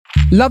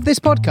Love this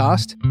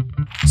podcast?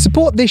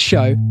 Support this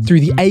show through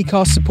the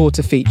Acast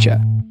supporter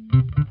feature.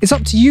 It's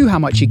up to you how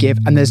much you give,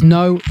 and there's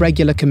no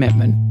regular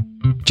commitment.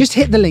 Just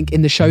hit the link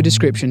in the show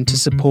description to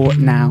support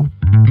now.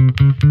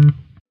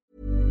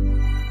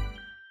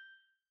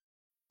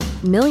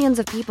 Millions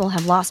of people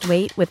have lost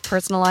weight with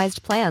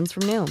personalized plans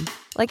from Noom.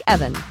 Like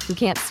Evan, who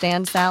can't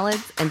stand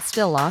salads and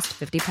still lost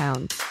 50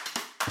 pounds.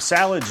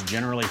 Salads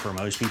generally for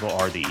most people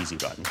are the easy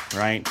button,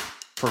 right?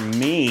 For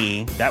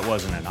me, that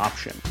wasn't an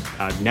option.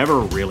 I never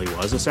really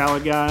was a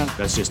salad guy.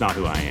 That's just not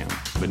who I am.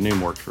 But Noom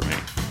worked for me.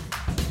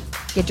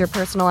 Get your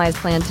personalized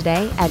plan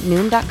today at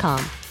Noom.com.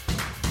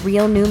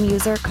 Real Noom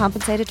user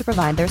compensated to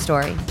provide their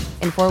story.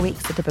 In 4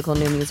 weeks, the typical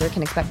Noom user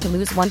can expect to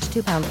lose 1 to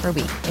 2 pounds per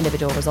week.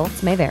 Individual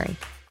results may vary.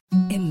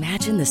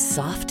 Imagine the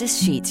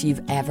softest sheets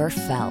you've ever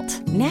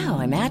felt. Now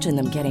imagine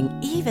them getting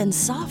even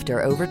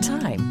softer over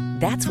time.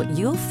 That's what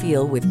you'll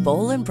feel with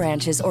Boll &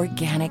 Branch's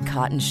organic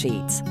cotton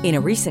sheets. In a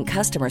recent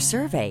customer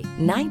survey,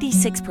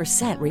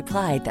 96%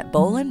 replied that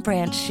Boll &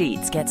 Branch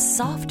sheets get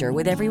softer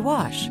with every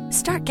wash.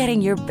 Start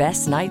getting your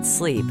best night's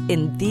sleep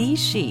in these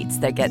sheets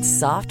that get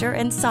softer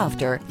and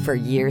softer for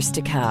years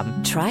to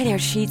come. Try their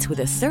sheets with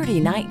a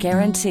 30-night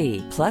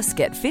guarantee. Plus,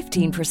 get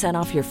 15%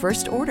 off your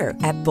first order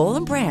at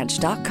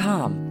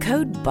bollandbranch.com.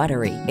 Code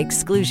BUTTERY.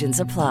 Exclusions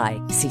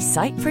apply. See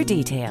site for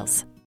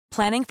details.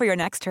 Planning for your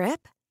next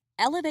trip?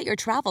 Elevate your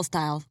travel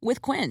style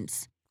with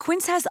Quince.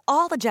 Quince has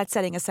all the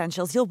jet-setting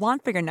essentials you'll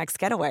want for your next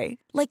getaway,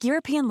 like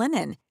European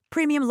linen,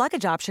 premium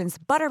luggage options,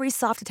 buttery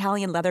soft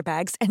Italian leather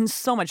bags, and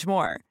so much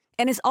more.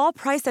 And is all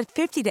priced at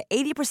 50 to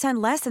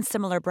 80% less than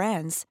similar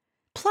brands.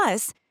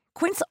 Plus,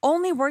 Quince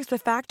only works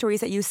with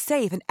factories that use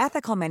safe and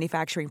ethical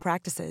manufacturing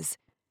practices.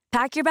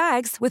 Pack your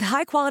bags with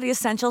high-quality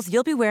essentials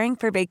you'll be wearing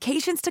for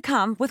vacations to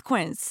come with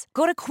Quince.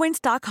 Go to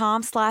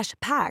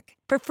quince.com/pack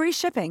for free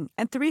shipping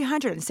and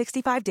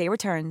 365-day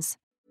returns.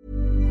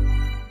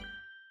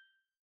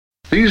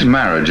 These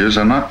marriages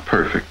are not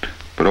perfect,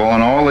 but all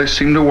in all, they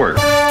seem to work.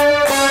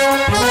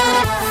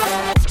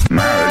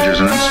 Marriage is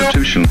an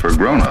institution for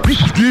grown-ups.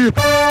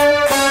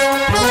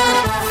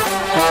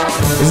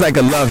 It's like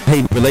a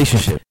love-hate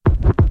relationship.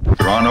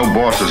 There are no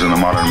bosses in a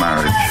modern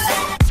marriage.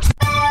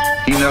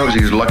 He knows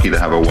he's lucky to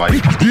have a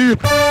wife.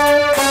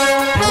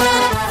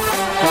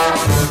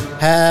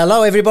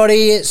 Hello,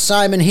 everybody. It's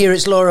Simon here.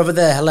 It's Laura over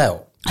there.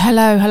 Hello.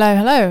 Hello, hello,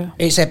 hello.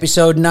 It's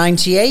episode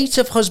 98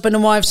 of Husband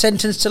and Wife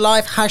Sentenced to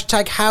Life.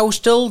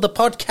 #Houstel, the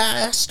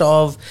podcast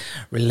of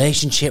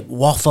relationship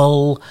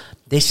waffle,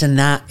 this and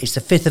that. It's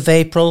the 5th of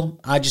April.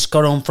 I just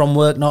got home from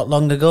work not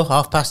long ago,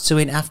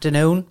 2:30 in the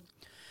afternoon.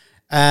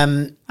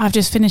 I've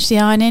just finished the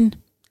ironing.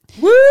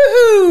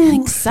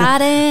 Woohoo!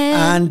 Exciting.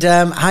 And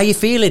how are you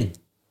feeling?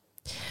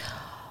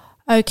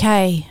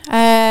 Okay.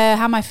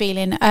 How am I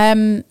feeling?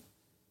 Can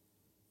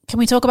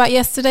we talk about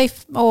yesterday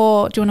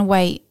or do you want to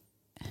wait?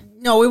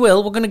 No, we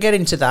will. We're going to get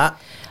into that.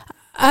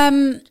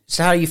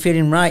 So how are you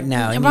feeling right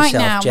now in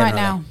yourself, generally? Right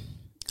now.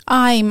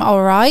 I'm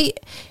all right.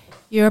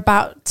 You're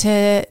about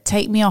to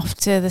take me off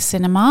to the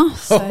cinema.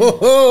 So.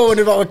 I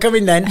wonder what we're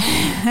coming then.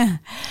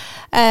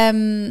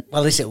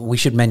 Well, listen, we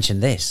should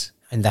mention this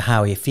in the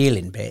how are you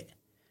feeling bit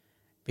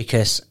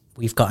because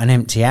we've got an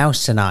empty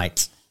house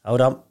tonight.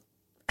 Hold on.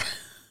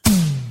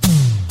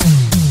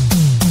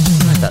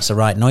 That's the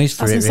right noise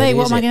for it. I was going to say,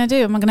 what am I going to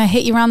do? Am I going to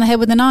hit you around the head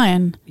with an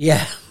iron?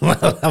 Yeah,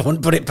 well, I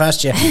wouldn't put it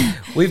past you.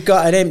 We've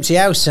got an empty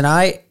house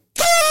tonight.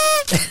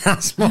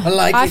 That's more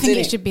like it. I think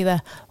it should be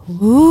the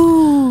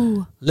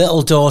woo.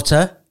 Little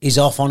daughter is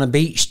off on a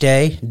beach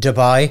day,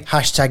 Dubai,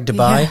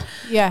 #Dubai.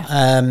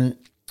 Yeah.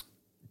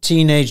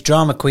 Teenage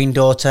drama queen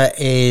daughter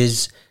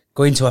is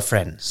going to her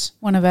friends.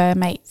 One of her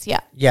mates,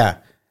 yeah. Yeah.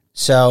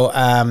 So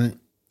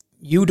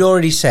you'd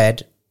already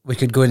said we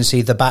could go and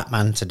see The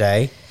Batman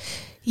today.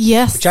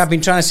 Yes. Which I've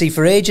been trying to see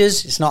for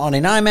ages. It's not on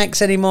in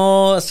IMAX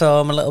anymore, so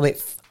I'm a little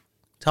bit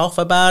tough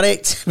about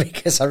it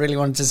because I really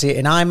wanted to see it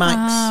in IMAX.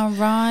 Ah,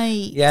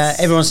 right. Yeah,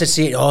 everyone said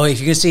see it. Oh, if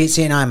you're going to see it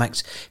in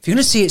IMAX. If you're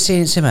going to see it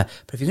in cinema.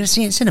 But if you're going to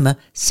see it in cinema,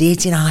 see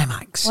it in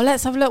IMAX. Well,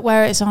 let's have a look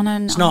where it's on.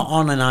 It's not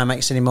on in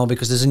IMAX anymore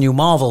because there's a new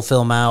Marvel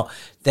film out.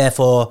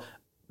 Therefore,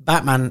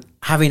 Batman,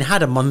 having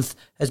had a month,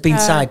 has been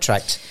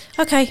sidetracked.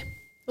 Okay.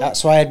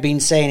 That's why I'd been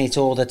saying it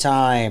all the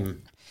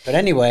time. But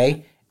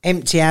anyway...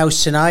 Empty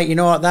house tonight. You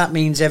know what that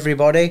means,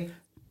 everybody?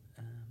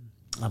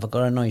 Have I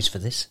got a noise for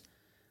this?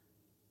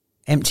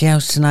 Empty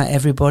house tonight,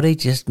 everybody.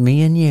 Just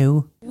me and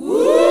you.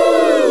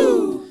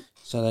 Woo!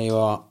 So there you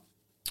are.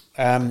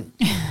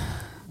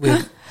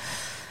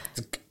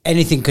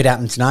 Anything could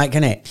happen tonight,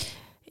 can it?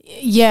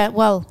 Yeah,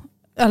 well,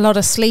 a lot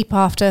of sleep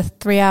after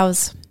 3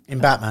 hours. In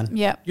Batman?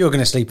 Yeah. You're going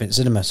to sleep in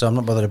cinema, so I'm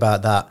not bothered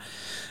about that.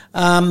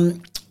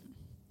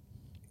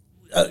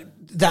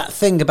 That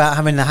thing about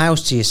having the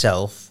house to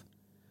yourself...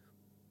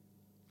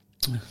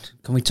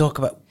 Can we talk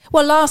about...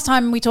 Well, last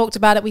time we talked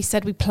about it, we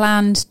said we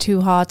planned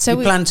too hard. So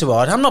we planned too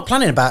hard. I'm not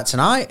planning about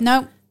tonight.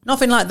 No.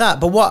 Nothing like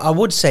that. But what I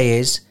would say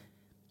is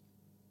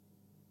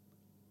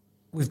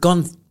we've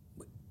gone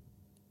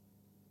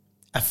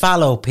a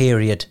fallow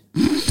period.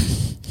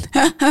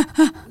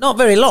 Not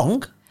very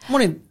long.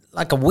 Only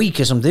like a week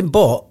or something,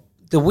 but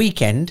the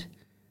weekend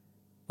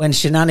when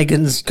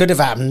shenanigans could have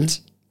happened.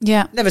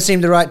 Yeah. Never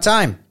seemed the right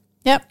time.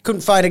 Yep.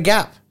 Couldn't find a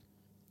gap.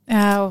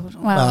 Oh,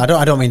 well.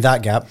 I don't mean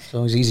that gap. It's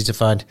always easy to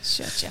find.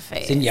 Shut your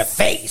face. It's in your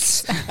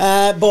face.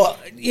 But,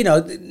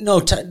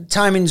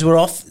 timings were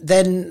off.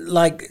 Then,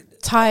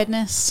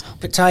 tiredness.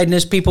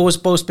 People were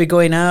supposed to be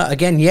going out.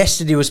 Again,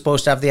 yesterday we were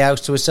supposed to have the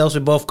house to ourselves. We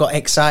both got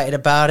excited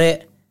about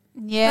it.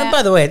 Yeah. And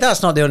by the way,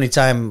 that's not the only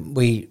time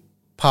we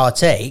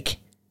partake.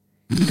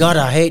 God,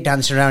 I hate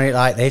dancing around it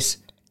like this.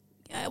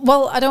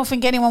 Well, I don't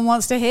think anyone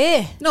wants to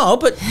hear. No,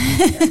 but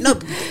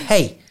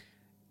hey,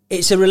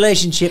 it's a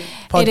relationship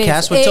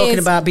podcast. We're talking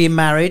about being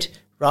married,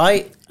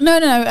 right? No,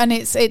 and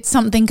it's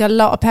something a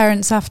lot of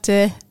parents have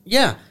to.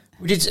 Yeah,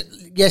 we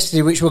did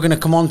yesterday, which we're going to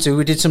come on to.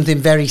 We did something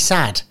very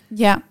sad.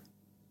 Yeah,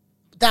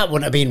 that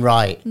wouldn't have been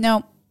right.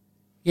 No,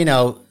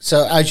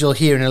 so as you'll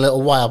hear in a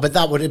little while, but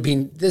that would have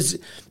been. There's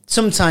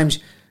sometimes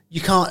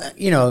you can't.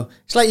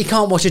 It's like you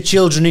can't watch a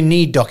Children in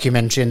Need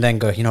documentary and then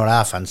go, you know what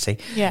I fancy.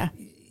 Yeah.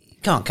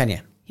 Can't, can you?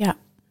 Yeah.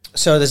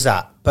 So there's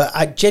that. But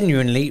I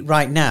genuinely,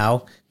 right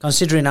now,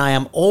 considering I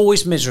am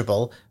always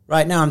miserable,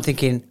 right now I'm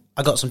thinking,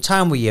 I got some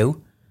time with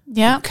you.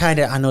 Yeah.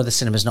 I know the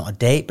cinema's not a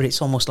date, but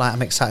it's almost like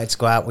I'm excited to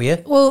go out with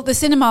you. Well, the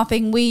cinema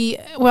thing, we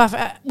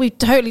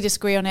totally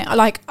disagree on it.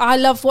 I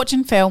love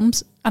watching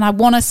films and I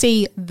want to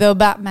see The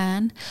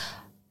Batman,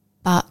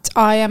 but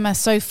I am a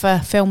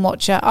sofa film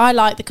watcher. I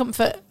like the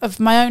comfort of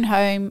my own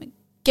home.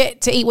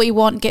 Get to eat what you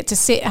want, get to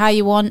sit how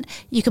you want.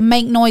 You can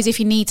make noise if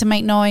you need to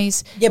make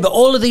noise. Yeah, but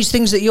all of these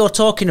things that you're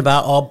talking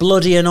about are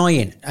bloody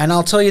annoying. And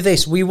I'll tell you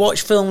this, we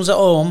watch films at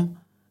home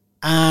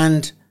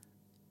and...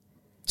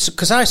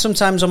 Because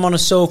I'm on a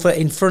sofa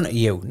in front of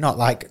you, not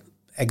like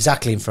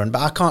exactly in front,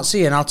 but I can't see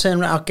you. And I'll turn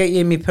around, I'll get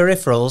you in my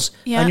peripherals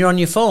and you're on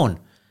your phone.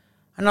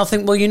 And I'll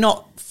think, well, you're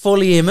not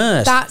fully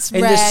immersed. That's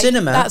in rare. The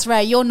cinema. That's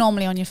rare. You're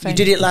normally on your phone. You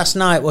did it last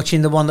night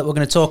watching the one that we're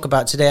going to talk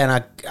about today,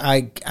 and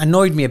I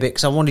annoyed me a bit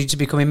because I wanted you to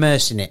become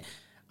immersed in it.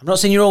 I'm not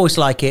saying you're always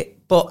like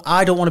it, but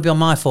I don't want to be on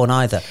my phone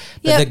either.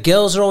 But the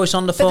girls are always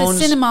on the phones. But the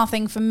cinema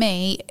thing for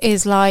me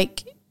is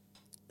like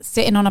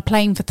sitting on a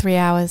plane for 3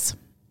 hours.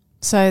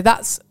 So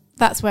that's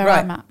where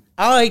I'm at.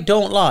 I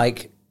don't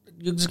like,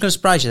 you're just going to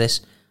surprise you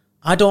this,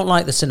 I don't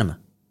like the cinema.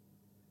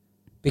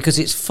 Because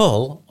it's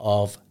full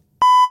of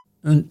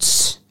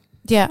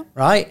yeah.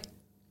 Right?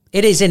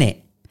 It is,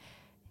 innit?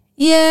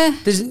 Yeah.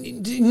 There's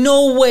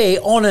no way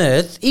on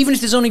earth, even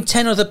if there's only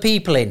 10 other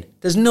people in,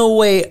 there's no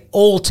way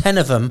all 10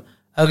 of them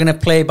are going to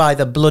play by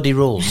the bloody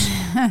rules.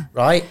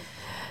 Right?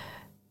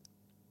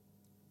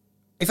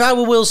 If I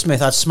were Will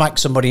Smith, I'd smack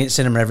somebody in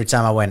cinema every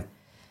time I went.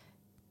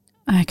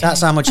 Okay.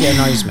 That's how much it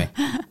annoys me.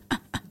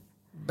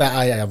 But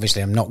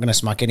I'm not going to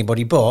smack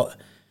anybody, but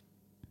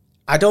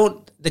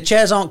the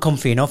chairs aren't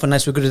comfy enough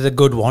unless we go to the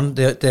good one,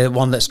 the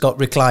one that's got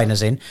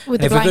recliners in.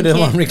 With if we go to the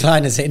one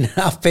recliners in,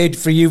 I've paid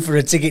for you for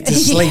a ticket to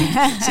sleep,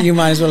 so you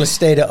might as well have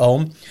stayed at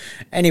home.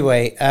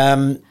 Anyway.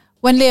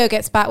 When Leo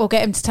gets back, we'll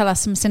get him to tell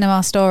us some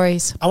cinema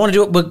stories. I want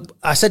to do it.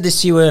 I said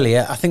this to you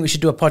earlier. I think we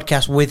should do a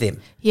podcast with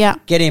him. Yeah.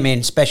 Get him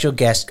in, special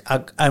guest,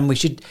 and we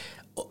should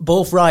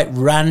both write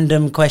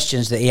random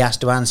questions that he has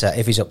to answer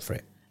if he's up for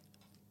it.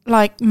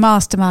 Like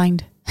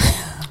Mastermind.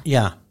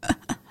 Yeah.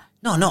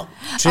 No, not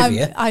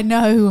trivia. I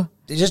know.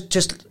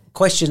 Just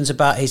questions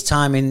about his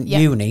time in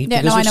uni.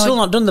 Yeah, because we've still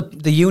not done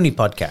the uni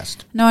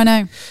podcast. No, I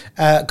know.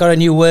 Got a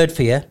new word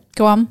for you.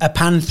 Go on.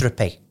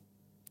 Apanthropy.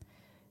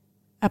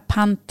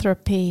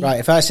 Apanthropy. Right,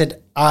 if I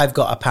said, I've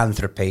got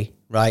apanthropy,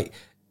 right?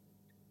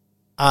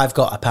 I've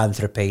got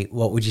apanthropy,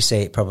 what would you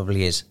say it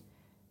probably is?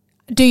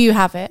 Do you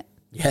have it?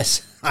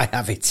 Yes, I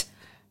have it.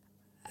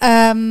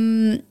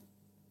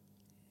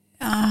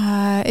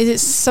 Is it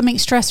something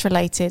stress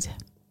related?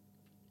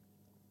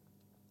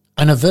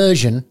 An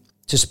aversion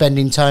to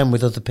spending time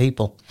with other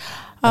people.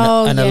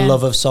 And a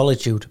love of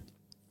solitude.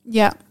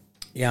 Yeah.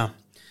 Yeah.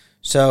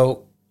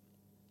 So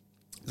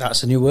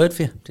that's a new word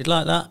for you. Did you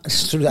like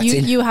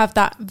that? You have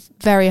that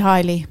very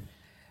highly.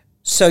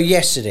 So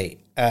yesterday,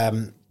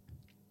 I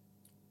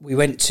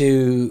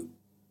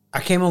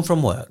came home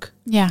from work.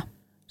 Yeah.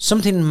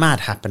 Something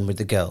mad happened with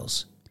the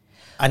girls.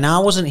 And I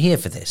wasn't here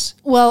for this.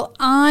 Well,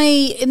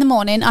 in the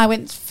morning, I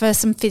went for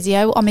some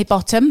physio on my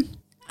bottom.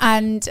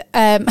 And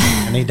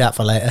I need that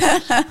for later.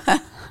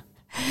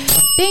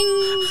 Ding.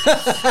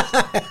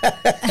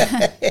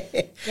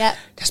 Yeah.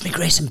 That's me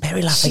Grayson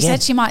Perry laugh She again.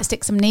 said she might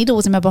stick some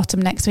needles in my bottom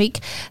next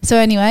week. So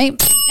anyway,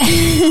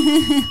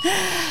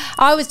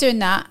 I was doing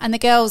that and the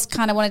girls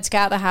kind of wanted to get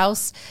out of the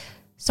house.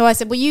 So I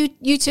said, well,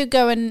 you two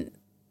go in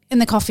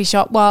the coffee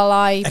shop while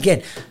I...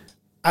 Again,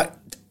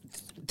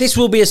 this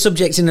will be a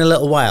subject in a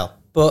little while,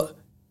 but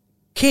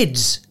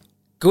kids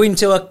go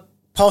into a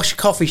posh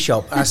coffee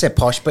shop. I said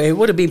posh, but it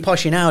would have been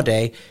posh in our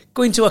day.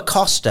 Go into a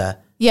Costa.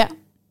 Yeah.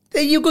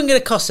 You go and get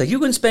a Costa. You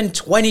go and spend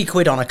 20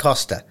 quid on a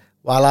Costa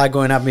while I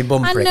go and have my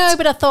bum pricked. I know,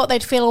 but I thought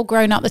they'd feel all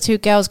grown up, the two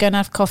girls going to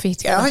have coffee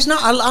together. Yeah, it's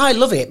not. I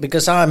love it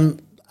because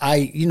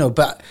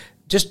but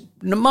just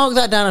mark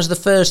that down as the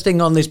first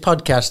thing on this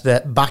podcast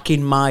that back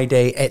in my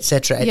day,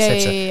 etc.,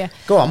 etc. Yeah.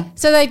 Go on.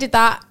 So they did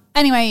that.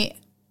 Anyway,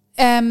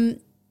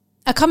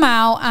 I I come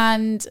out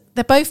and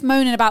they're both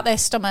moaning about their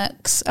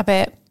stomachs a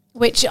bit,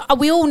 which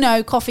we all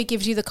know coffee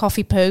gives you the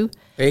coffee poo.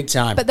 Big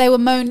time. But they were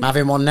moaning. I'm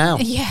having one now.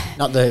 Yeah.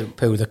 Not the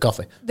poo, the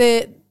coffee.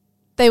 They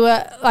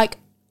were like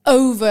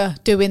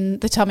overdoing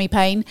the tummy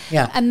pain.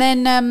 Yeah. And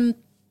then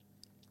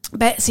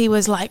Betsy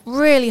was like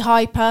really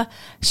hyper.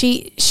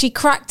 She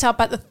cracked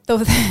up at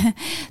the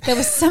there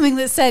was something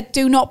that said,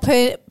 "Do not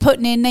put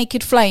near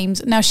naked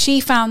flames." Now she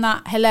found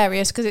that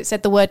hilarious because it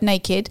said the word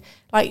naked.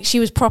 Like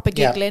she was proper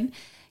giggling.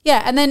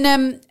 Yeah. And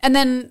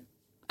then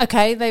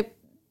okay, they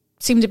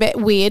seemed a bit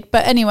weird,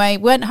 but anyway,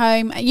 went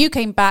home. You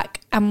came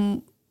back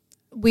and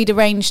we'd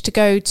arranged to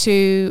go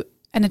to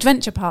an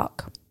adventure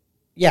park.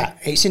 Yeah,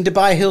 it's in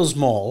Dubai Hills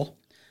Mall.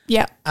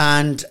 Yeah.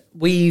 And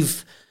we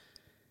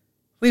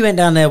went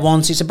down there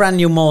once. It's a brand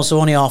new mall, so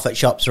only half its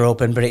shops are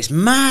open, but it's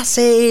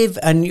massive.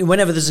 And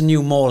whenever there's a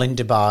new mall in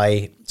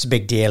Dubai, it's a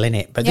big deal, isn't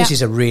it? But this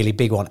is a really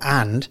big one.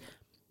 And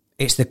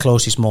it's the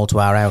closest mall to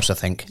our house, I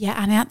think.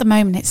 Yeah, and at the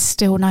moment, it's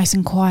still nice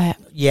and quiet.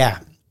 Yeah.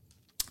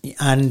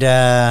 And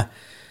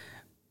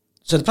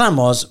so the plan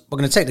was, we're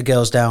going to take the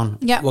girls down.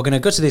 Yeah. We're going to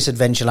go to this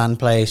Adventureland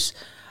place,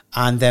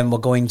 and then we're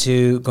going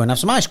to go and have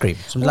some ice cream,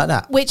 something like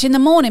that. Which in the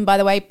morning, by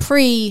the way,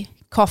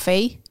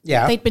 pre-coffee,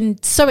 they'd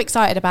been so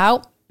excited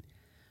about.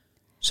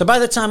 So by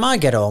the time I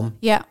get home,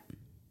 yeah,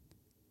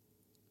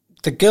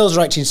 the girls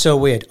are acting so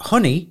weird.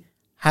 Honey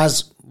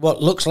has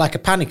what looks like a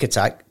panic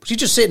attack. She's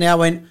just sitting there. I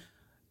went,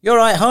 "You all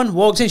right, hon?"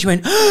 Walked in. She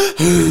went, "Yeah,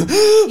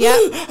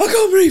 I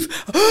can't breathe."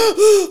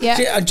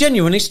 Yeah. I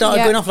genuinely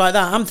started going off like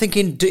that. I'm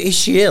thinking, is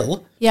she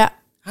ill? Yeah.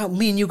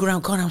 Me and you go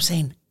around corner. I'm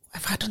saying,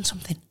 have I done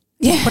something?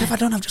 Yeah. What if I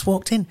done? I've just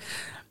walked in.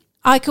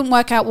 I couldn't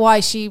work out why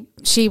she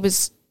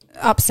was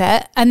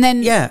upset, and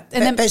then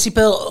then Betsy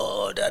Pearl,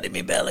 "Oh, daddy,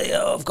 me belly.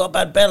 Oh, I've got a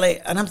bad belly."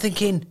 And I'm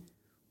thinking,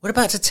 we're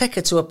about to take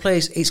her to a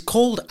place. It's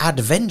called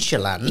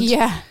Adventureland.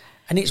 Yeah.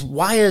 And it's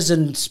wires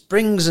and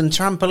springs and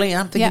trampoline.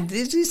 I'm thinking,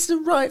 is this the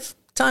right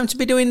time to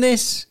be doing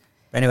this?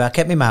 Anyway, I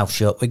kept my mouth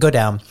shut. We go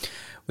down.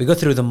 We go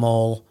through the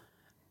mall.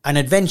 And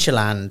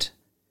Adventureland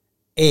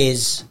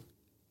is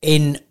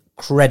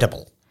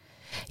incredible.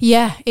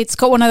 Yeah, it's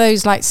got one of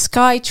those like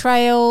sky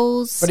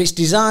trails. But it's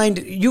designed...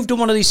 You've done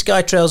one of these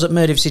sky trails at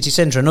Maldives City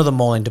Centre, another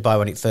mall in Dubai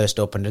when it first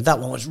opened. And that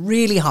one was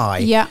really high.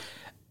 Yeah.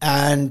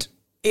 And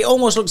it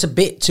almost looks a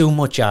bit too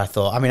much, I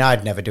thought. I mean,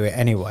 I'd never do it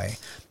anyway.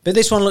 But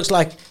this one looks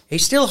like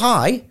it's still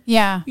high.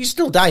 Yeah. You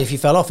still die if you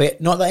fell off it.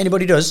 Not that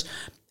anybody does.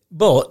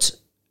 But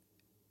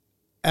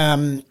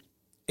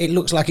it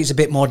looks like it's a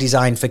bit more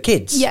designed for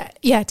kids.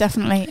 Yeah,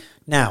 definitely.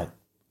 Now,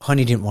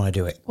 Honey didn't want to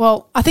do it.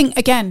 Well, I think,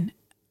 again,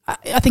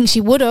 I think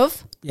she would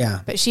have.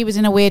 Yeah. But she was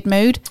in a weird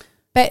mood.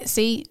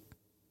 Betsy...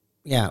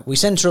 Yeah, we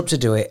sent her up to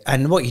do it,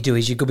 and what you do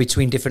is you go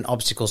between different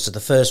obstacles. So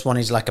the first one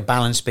is like a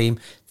balance beam.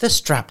 They're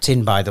strapped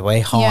in, by the way,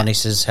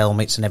 harnesses,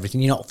 helmets and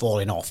everything. You're not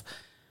falling off.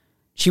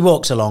 She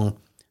walks along,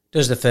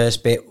 does the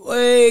first bit.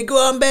 Hey, go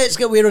on, Bets,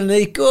 we're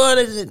underneath. Go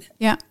on.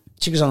 Yeah.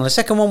 She goes on the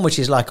second one, which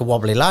is like a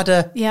wobbly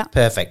ladder. Yeah.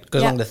 Perfect.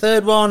 Goes on the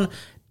third one,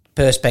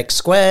 perspex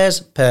squares.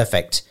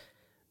 Perfect.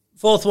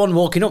 Fourth one,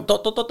 walking up,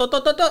 dot, dot, dot, dot,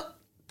 dot, dot, dot.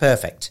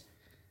 Perfect.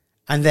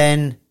 And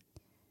then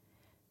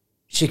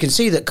she can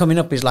see that coming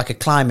up is like a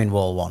climbing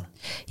wall one.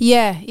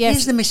 Yeah.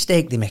 Here's the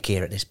mistake they make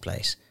here at this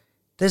place.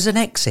 There's an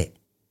exit.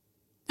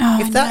 Oh,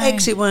 if that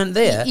exit weren't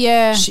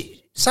there,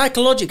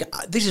 psychologically,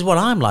 this is what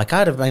I'm like.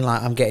 I'd have been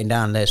like, I'm getting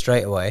down there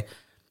straight away.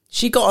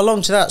 She got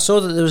along to that, saw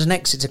that there was an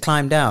exit to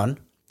climb down.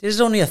 This is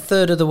only a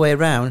third of the way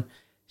around.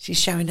 She's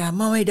shouting down,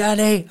 "Mummy,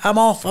 Daddy, I'm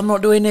off. I'm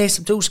not doing this.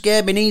 I'm too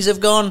scared. My knees have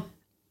gone."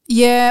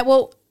 Yeah,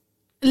 well,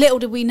 little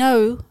did we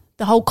know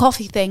the whole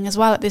coffee thing as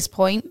well at this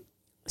point.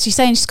 She's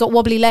saying she's got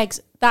wobbly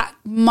legs. That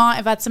might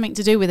have had something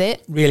to do with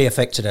it. Really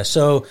affected her.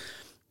 So,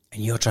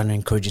 and you're trying to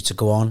encourage her to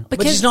go on.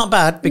 Which is not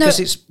bad because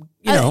it's,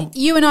 you know.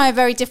 You and I are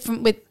very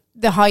different with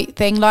the height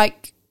thing.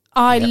 Like,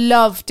 I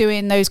love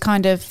doing those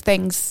kind of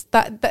things.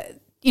 That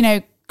you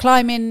know,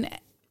 climbing.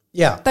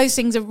 Yeah. Those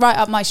things are right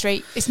up my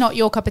street. It's not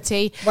your cup of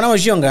tea. When I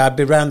was younger, I'd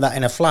be around that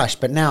in a flash.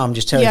 But now I'm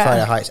just terrified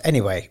of heights.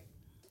 Anyway,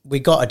 we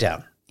got her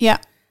down. Yeah.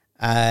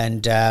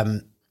 And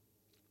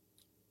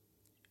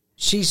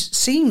she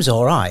seems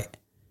all right.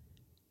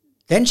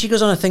 Then she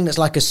goes on a thing that's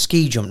like a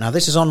ski jump. Now,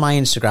 this is on my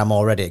Instagram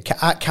already,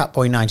 at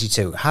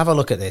Catboy92. Have a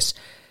look at this.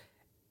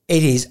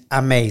 It is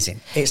amazing.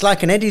 It's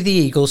like an Eddie the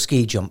Eagle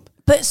ski jump.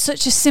 But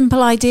such a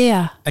simple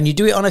idea. And you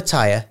do it on a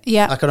tyre,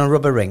 yeah, like on a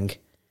rubber ring,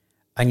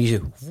 and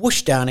you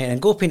whoosh down it and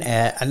go up in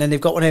air, and then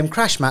they've got one of them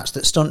crash mats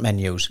that stuntmen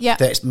use. Yeah.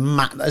 That's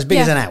as big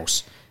as an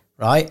house,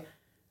 right?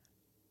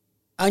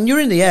 And you're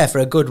in the air for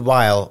a good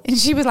while. And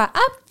she was like,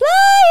 "I'm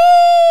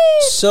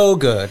flying!" So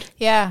good.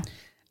 Yeah.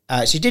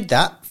 She did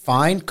that.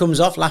 Fine,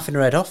 comes off, laughing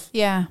her head off.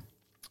 Yeah.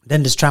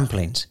 Then there's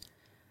trampolines.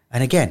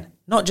 And again,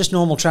 not just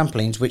normal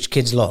trampolines, which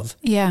kids love.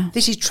 Yeah.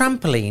 This is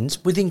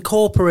trampolines with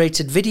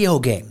incorporated video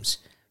games.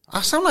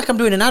 I sound like I'm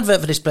doing an advert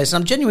for this place,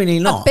 and I'm genuinely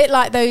not. A bit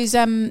like those,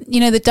 you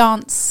know, the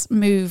dance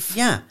move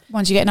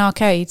ones you get in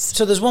arcades.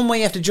 So there's one where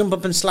you have to jump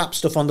up and slap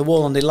stuff on the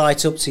wall and they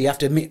light up, so you have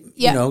to,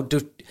 you know,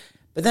 do...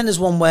 But then there's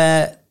one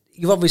where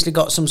you've obviously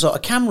got some sort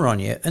of camera on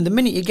you, and the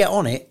minute you get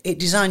on it, it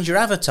designs your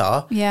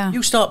avatar. Yeah.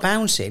 You start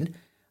bouncing,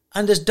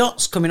 and there's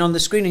dots coming on the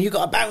screen, and you've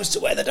got to bounce to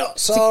where the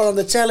dots are on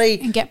the telly.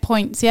 And get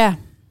points, yeah.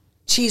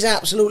 She's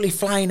absolutely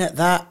flying at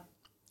that.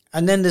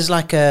 And then there's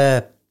like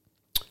a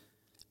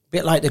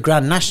bit like the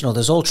Grand National.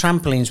 There's all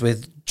trampolines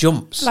with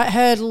jumps. Like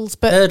hurdles,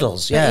 but...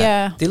 Hurdles, yeah.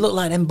 yeah. They look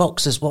like them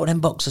boxers. What were them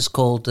boxers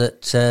called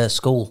at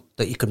school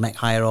that you could make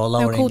higher or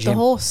lower? They were called the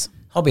horse.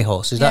 Hobby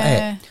horse, is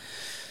that it?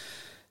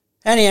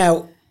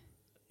 Anyhow,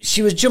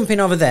 she was jumping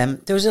over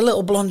them. There was a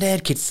little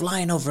blonde-haired kid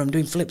flying over them,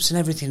 doing flips and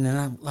everything, and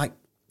I'm like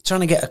trying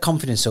to get her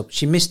confidence up.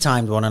 She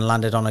mistimed one and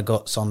landed on her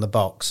guts on the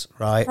box,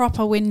 right?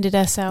 Proper winded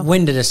herself.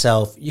 Winded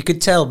herself. You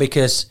could tell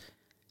because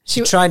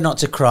she tried not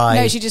to cry.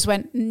 No, she just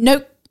went,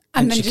 nope,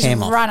 and then just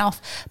ran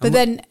off. But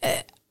then,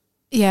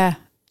 yeah.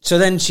 So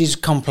then she's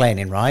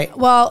complaining, right?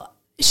 Well,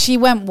 she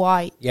went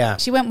white. Yeah.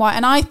 She went white,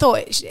 and I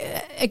thought,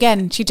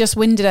 again, she just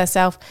winded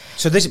herself.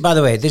 So this, by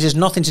the way, this has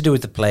nothing to do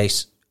with the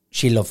place.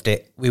 She loved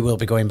it. We will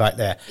be going back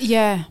there.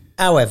 Yeah.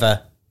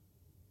 However,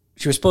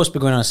 she was supposed to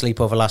be going on a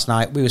sleepover last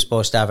night. We were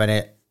supposed to have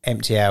an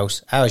empty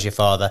house. How's your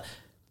father?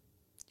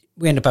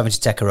 We end up having to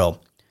take her home.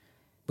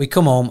 We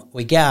come home.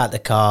 We get out the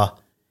car.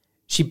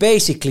 She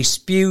basically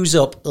spews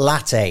up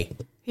latte.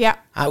 Yeah.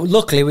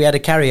 Luckily, we had a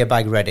carrier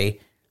bag ready.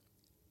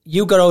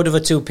 You got hold of her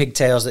 2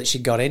 pigtails that she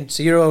got in.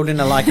 So you're holding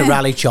her like a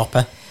rally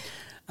chopper.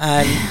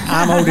 And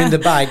I'm holding the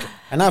bag.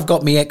 And I've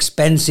got me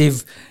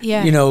expensive,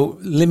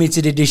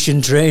 limited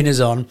edition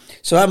trainers on.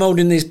 So I'm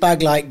holding this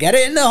bag like, get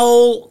it in the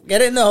hole, get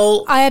it in the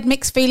hole. I had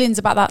mixed feelings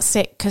about that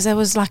sick because there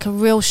was like a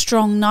real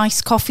strong,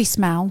 nice coffee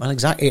smell. Well,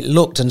 exactly. It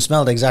looked and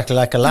smelled exactly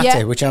like a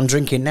latte, which I'm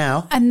drinking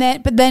now.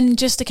 But then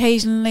just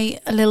occasionally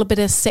a little bit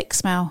of sick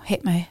smell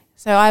hit me.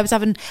 So I was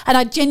having, and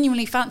I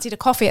genuinely fancied a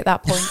coffee at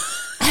that point.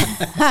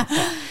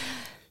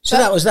 So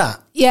that was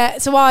that. Yeah.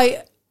 So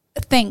I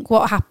think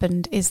what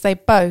happened is they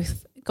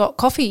both got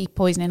coffee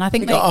poisoning. I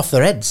think they got off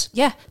their heads.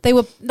 Yeah, they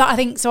were. I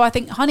think so. I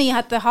think Honey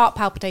had the heart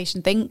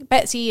palpitation thing.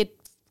 Betsy had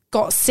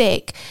got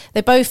sick.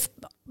 They both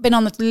been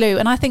on the loo,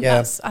 and I think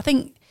that's. I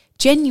think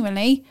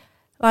genuinely,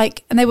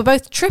 like, and they were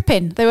both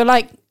tripping. They were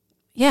like,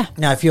 yeah.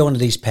 Now, if you're one of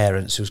these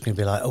parents who's going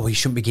to be like, oh, you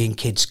shouldn't be giving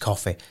kids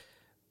coffee.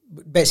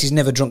 Betsy's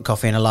never drunk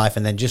coffee in her life,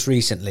 and then just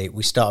recently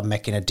we started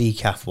making a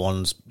decaf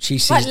ones. She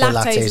sees like the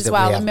lattes as that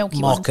well, we have, milky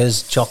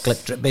mochas,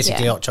 chocolate,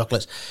 basically hot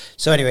chocolates.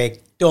 So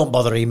anyway, don't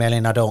bother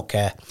emailing. I don't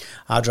care.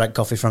 I drank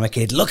coffee from a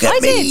kid. Look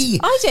at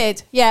me. I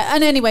did. Yeah,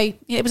 and anyway,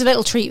 it was a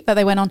little treat that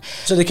they went on.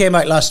 So they came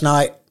back last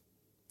night.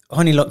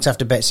 Honey looked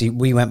after Betsy.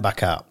 We went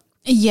back out.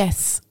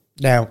 Yes.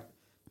 Now,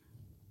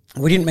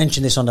 we didn't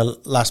mention this on the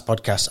last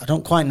podcast. I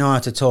don't quite know how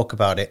to talk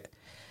about it,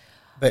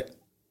 but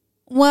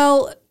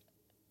well,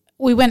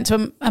 we went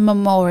to a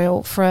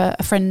memorial for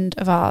a friend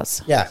of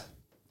ours. Yeah.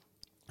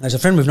 There's a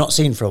friend we've not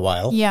seen for a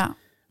while. Yeah.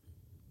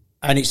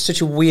 And it's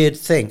such a weird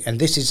thing. And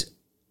this is,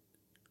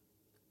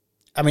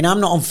 I mean,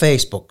 I'm not on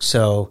Facebook,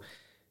 so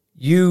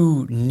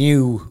you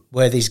knew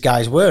where these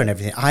guys were and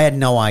everything. I had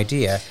no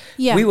idea.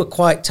 Yeah. We were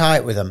quite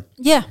tight with them.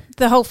 Yeah,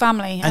 the whole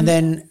family. And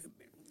then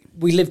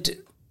we lived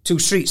 2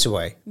 streets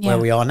away where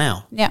we are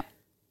now. Yeah.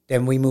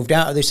 Then we moved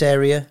out of this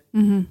area.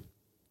 Mm-hmm.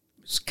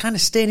 It's kind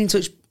of stayed in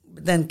touch,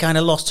 but then kind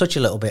of lost touch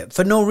a little bit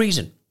for no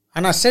reason.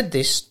 And I said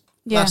this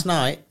last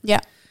night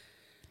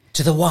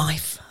to the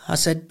wife. I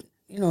said,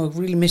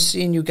 really miss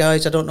seeing you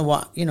guys. I don't know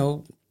what,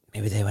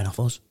 maybe they went off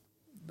us.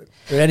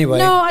 But anyway.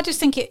 No, I just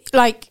think it,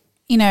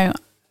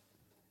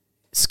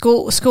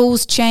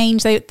 schools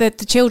change.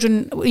 The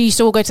children, we used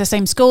to all go to the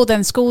same school,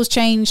 then schools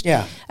changed.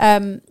 Yeah.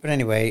 But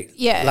anyway,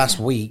 last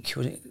week,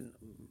 was it?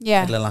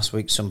 Yeah. Middle of last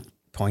week, some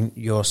point,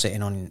 you're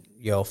sitting on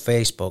your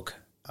Facebook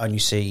and you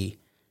see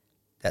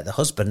that the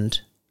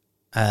husband,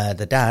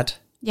 the dad,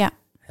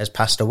 has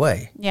passed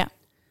away. Yeah.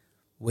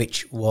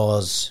 Which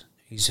was,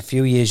 he's a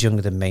few years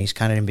younger than me. He's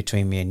kind of in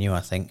between me and you,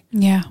 I think.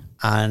 Yeah.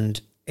 And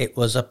it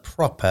was a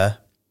proper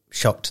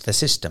shock to the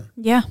system.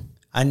 Yeah.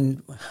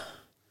 And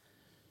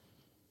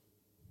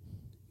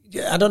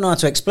I don't know how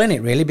to explain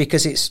it really,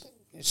 because it's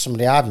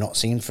somebody I've not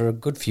seen for a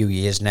good few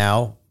years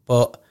now.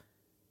 But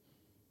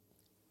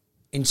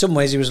in some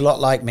ways, he was a lot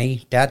like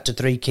me. Dad to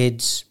 3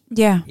 kids.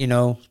 Yeah.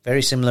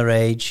 Very similar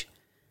age.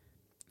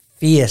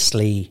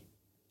 Fiercely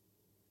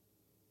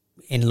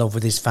in love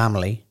with his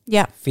family.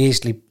 Yeah.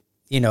 Fiercely,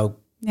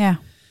 Yeah.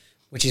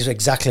 which is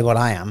exactly what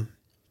I am.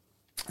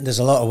 There's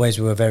a lot of ways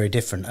we were very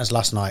different, as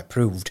last night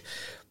proved.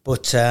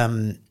 But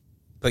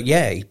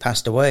yeah, he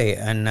passed away.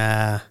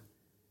 And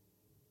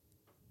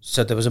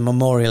so there was a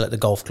memorial at the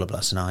golf club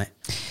last night.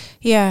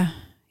 Yeah.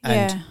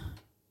 And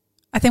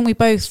I think we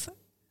both,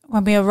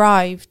 when we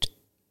arrived,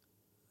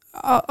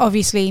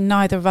 obviously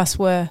neither of us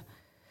were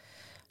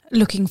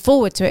looking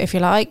forward to it, if you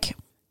like.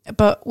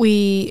 But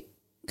we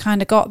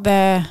kind of got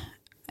there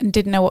and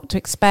didn't know what to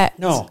expect.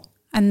 No.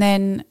 And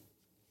then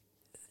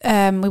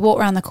we walked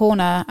around the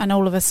corner and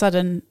all of a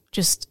sudden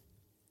just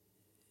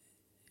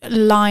a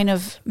line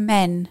of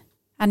men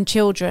and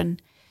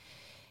children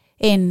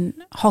in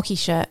hockey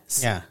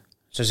shirts. Yeah.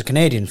 So it's a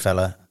Canadian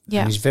fella.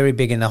 Yeah. And he's very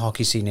big in the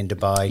hockey scene in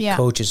Dubai. Yeah.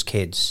 Coaches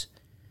kids.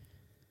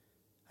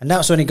 And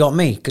that's when it got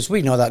me, because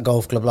we know that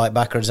golf club like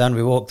backwards, and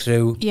we walked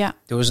through. Yeah.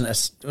 There wasn't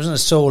a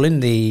soul in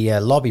the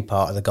lobby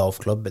part of the golf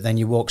club, but then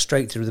you walk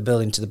straight through the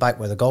building to the back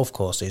where the golf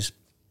course is.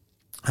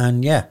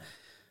 And yeah,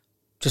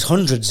 just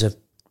hundreds of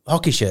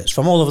hockey shirts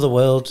from all over the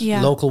world,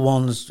 local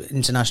ones,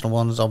 international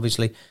ones,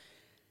 obviously.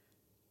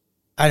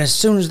 And as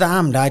soon as that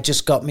happened, I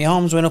just got, my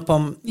arms went up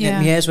on, my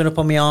hairs went up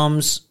on my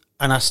arms,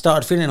 and I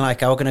started feeling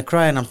like I was going to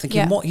cry, and I'm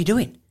thinking, what are you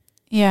doing?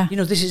 Yeah. You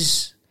know, this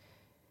is...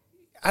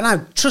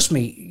 And trust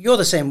me, you're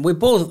the same. We're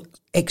both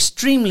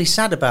extremely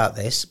sad about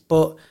this,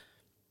 but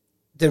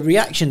the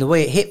reaction, the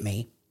way it hit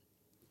me,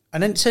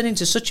 and then it turned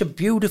into such a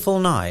beautiful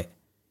night.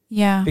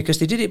 Yeah. Because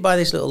they did it by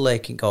this little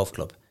lake in golf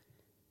club.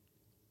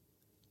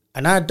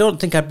 And I don't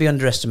think I'd be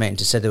underestimating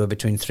to say there were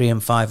between 300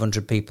 and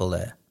 500 people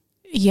there.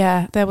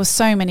 Yeah, there were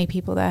so many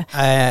people there.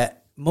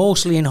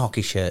 Mostly in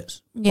hockey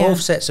shirts. Yeah.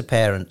 Both sets of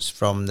parents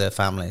from their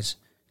families.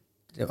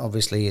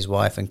 Obviously his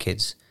wife and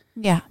kids.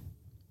 Yeah.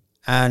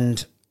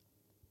 And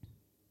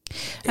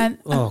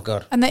oh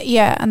God. And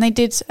they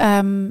did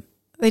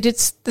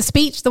the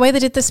speech, the way they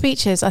did the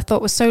speeches, I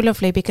thought was so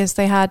lovely, because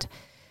they had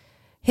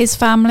his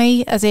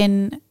family, as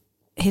in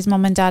his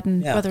mum and dad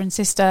and brother and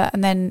sister,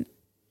 and then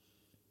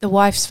the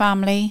wife's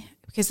family,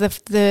 because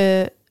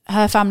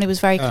her family was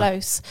very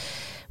close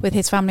with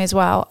his family as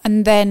well,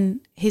 and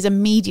then his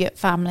immediate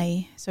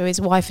family, so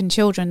his wife and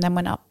children, then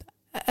went up,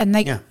 and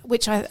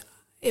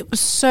it was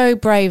so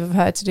brave of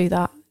her to do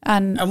that,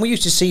 and we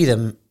used to see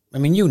them. I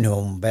mean, you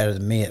know them better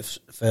than me at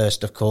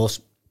first, of course.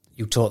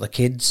 You taught the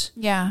kids.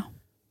 Yeah.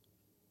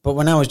 But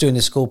when I was doing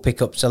the school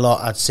pickups a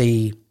lot, I'd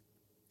see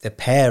the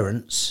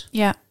parents.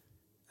 Yeah.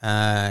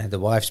 The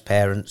wife's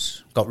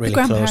parents got really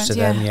close to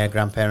them. Yeah,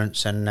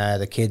 grandparents, and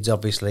the kids,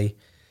 obviously.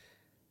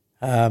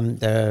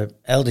 The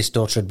eldest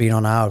daughter had been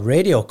on our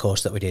radio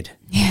course that we did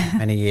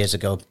many years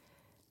ago.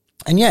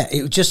 And yeah,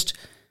 it was just...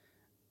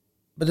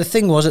 But the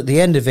thing was, at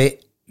the end of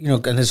it, you know,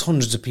 and there's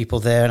hundreds of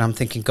people there, and I'm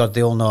thinking, God,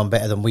 they all know them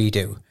better than we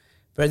do.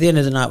 But at the end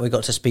of the night, we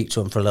got to speak to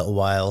them for a little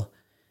while.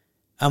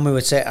 And we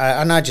would say...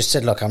 and I just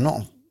said, look, I'm not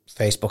on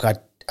Facebook.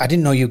 I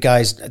didn't know you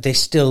guys... They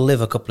still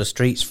live a couple of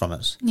streets from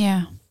us.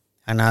 Yeah.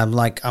 And I'm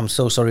like, I'm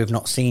so sorry I've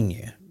not seen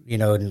you. You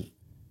know, and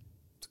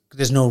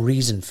there's no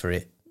reason for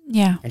it.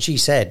 Yeah. And she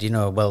said, you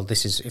know, well, if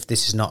this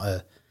is not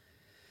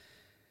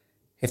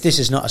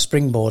a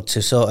springboard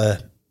to sort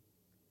of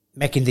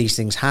making these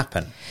things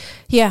happen.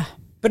 Yeah.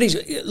 But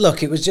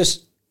it was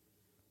just...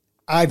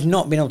 I've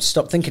not been able to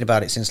stop thinking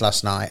about it since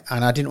last night,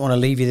 and I didn't want to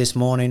leave you this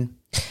morning.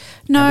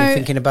 No, I've been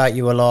thinking about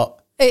you a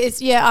lot.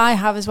 It's I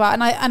have as well,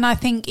 and I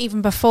think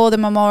even before the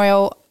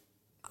memorial,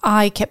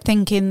 I kept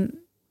thinking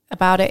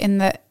about it in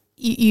that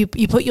you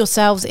put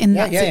yourselves in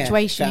that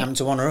situation. That happened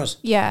to one of us.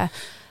 Yeah,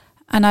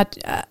 and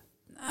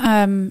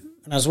and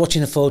I was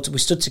watching the photo. We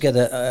stood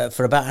together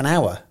for about an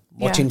hour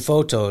watching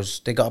photos.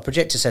 They got a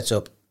projector set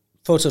up,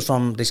 photos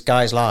from this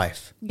guy's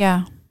life.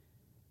 Yeah,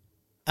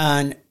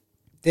 and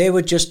they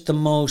were just the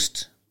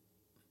most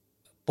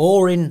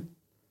boring,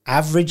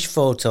 average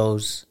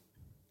photos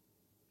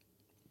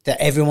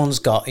that everyone's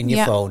got in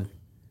your phone.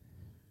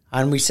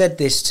 And we said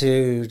this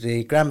to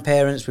the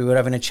grandparents. We were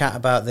having a chat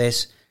about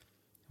this.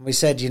 And we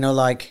said, you know,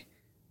 like,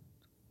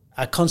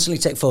 I constantly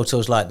take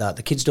photos like that.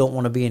 The kids don't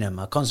want to be in them.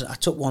 I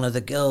took one of the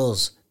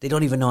girls. They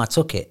don't even know I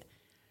took it.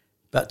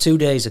 About 2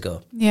 days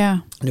ago. Yeah.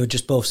 And they were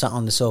just both sat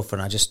on the sofa,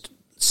 and I just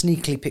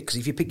sneakily picked, because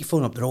if you pick your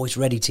phone up, they're always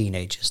ready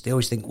teenagers. They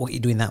always think, what are you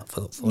doing that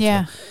for?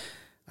 Yeah.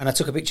 And I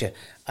took a picture.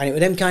 And it were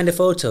them kind of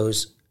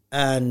photos,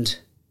 and...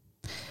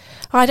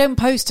 I don't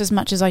post as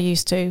much as I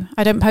used to.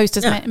 I don't post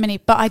as many,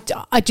 but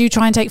I do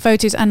try and take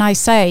photos, and I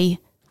say,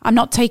 I'm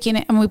not taking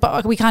it, and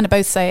we kind of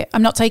both say it,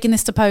 I'm not taking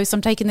this to post,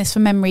 I'm taking this for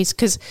memories,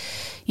 because,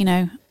 you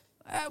know,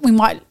 we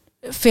might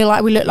feel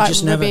like we look like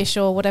rubbish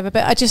or whatever,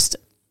 but I just,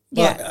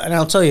 And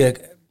I'll tell you,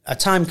 a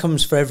time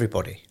comes for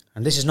everybody,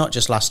 and this is not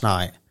just last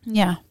night.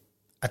 Yeah.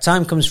 A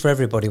time comes for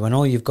everybody when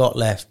all you've got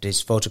left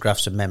is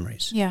photographs of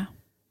memories. Yeah.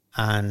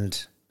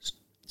 And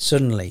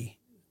suddenly,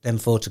 them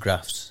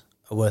photographs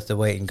are worth their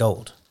weight in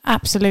gold.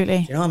 Absolutely.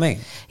 Do you know what I mean?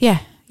 Yeah,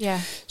 yeah.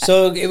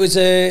 So it was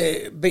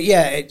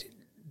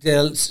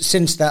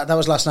since that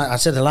was last night. I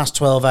said the last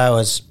 12,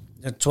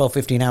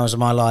 15 hours of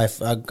my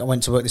life. I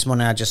went to work this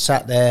morning. I just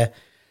sat there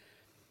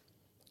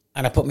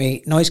and I put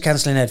my noise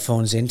cancelling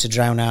headphones in to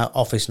drown out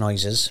office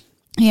noises.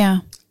 Yeah.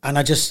 And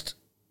I just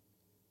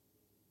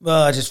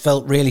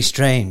felt really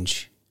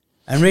strange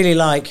and really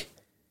like,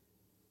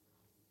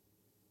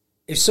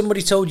 if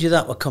somebody told you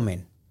that were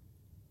coming,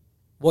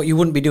 what you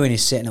wouldn't be doing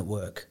is sitting at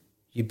work.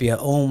 You'd be at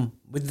home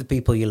with the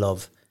people you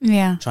love,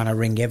 trying to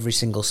wring every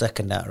single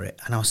second out of it.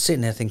 And I was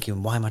sitting there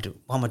thinking, what am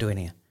I doing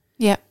here?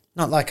 Yeah.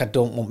 Not like I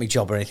don't want my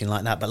job or anything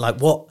like that, but like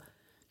what?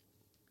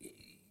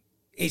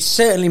 It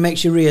certainly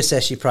makes you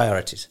reassess your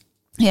priorities.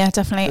 Yeah,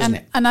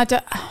 definitely. And I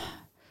don't,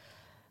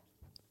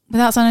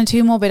 without sounding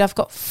too morbid, I've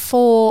got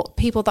 4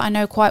 people that I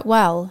know quite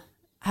well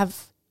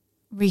have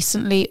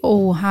recently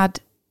all had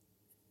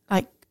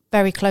like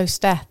very close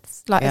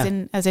deaths, like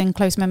Yeah. as in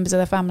close members of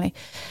the family.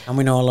 And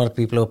we know a lot of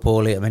people who are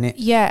poorly at the minute.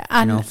 Yeah,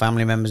 and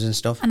family members and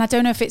stuff. And I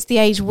don't know if it's the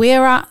age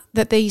we're at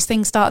that these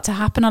things start to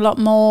happen a lot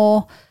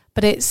more,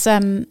 but it's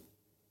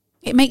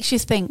it makes you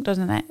think,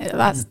 doesn't it?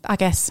 That's I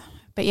guess.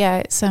 But yeah,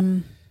 it's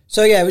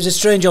So yeah, it was a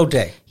strange old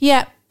day.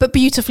 yeah, but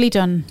beautifully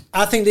done.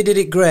 I think they did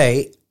it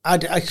great.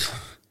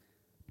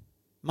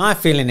 My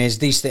feeling is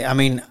these things. I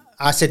mean,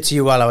 I said to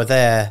you while I was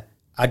there,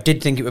 I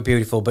did think it was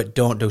beautiful, but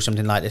don't do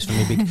something like this for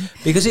me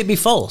because it'd be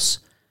false.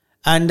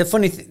 And the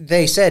funny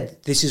they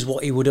said this is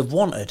what he would have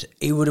wanted.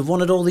 He would have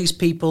wanted all these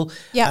people,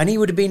 and he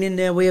would have been in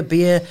there with a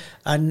beer,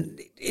 and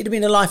it'd have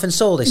been a life and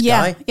soul. This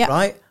guy,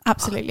 right?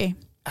 Absolutely.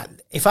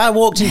 If I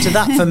walked into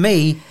that for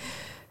me,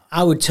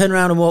 I would turn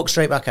around and walk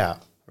straight back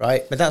out,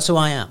 right? But that's who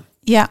I am.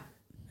 Yeah.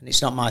 And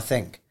it's not my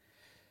thing.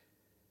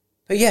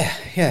 But yeah,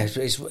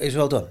 it's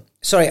well done.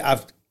 Sorry,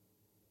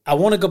 I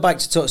want to go back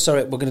to talk.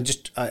 Sorry, we're going to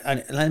just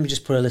let me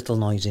just put a little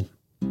noise in.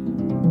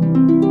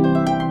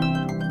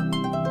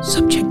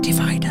 Subject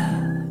divider.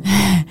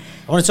 I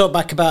want to talk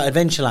back about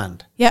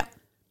Adventureland. Yeah.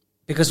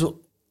 Because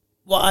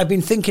what I've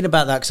been thinking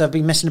about that, because I've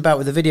been messing about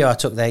with the video I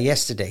took there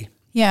yesterday.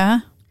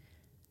 Yeah.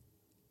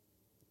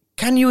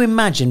 Can you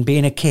imagine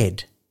being a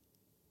kid?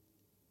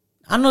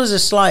 I know there's a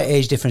slight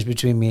age difference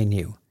between me and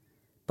you,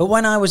 but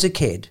when I was a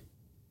kid,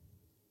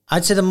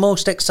 I'd say the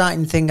most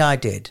exciting thing I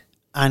did,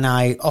 and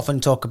I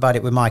often talk about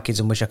it with my kids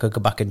and wish I could go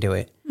back and do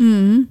it,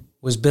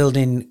 was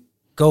building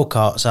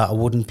go-karts out of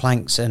wooden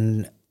planks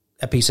and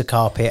a piece of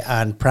carpet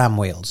and pram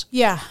wheels.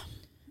 Yeah.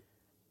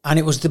 And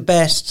it was the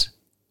best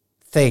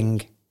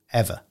thing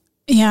ever.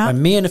 Yeah.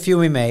 When me and a few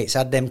of my mates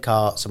had them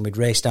carts and we'd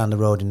race down the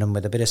road in them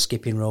with a bit of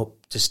skipping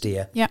rope to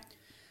steer. Yeah.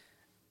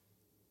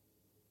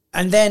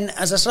 And then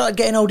as I started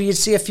getting older, you'd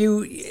see a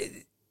few,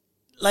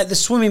 like the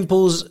swimming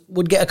pools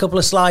would get a couple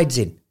of slides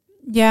in.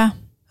 Yeah.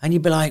 And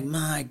you'd be like,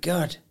 my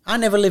God. I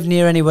never lived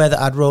near anywhere that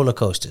had roller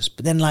coasters.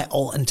 But then like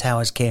Alton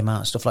Towers came out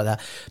and stuff like that.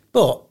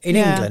 But in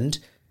England,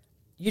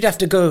 you'd have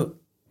to go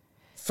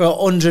for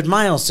 100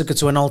 miles to go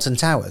to an Alton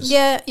Towers.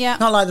 Yeah, yeah.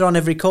 Not like they're on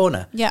every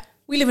corner. Yeah.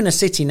 We live in a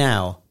city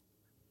now.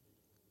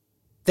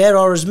 There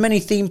are as many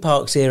theme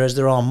parks here as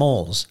there are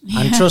malls.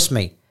 Yeah. And trust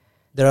me,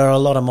 there are a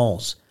lot of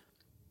malls.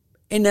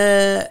 In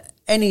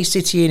any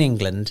city in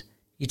England,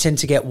 you tend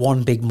to get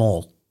one big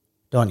mall,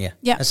 don't you?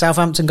 Yeah. Has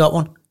Southampton got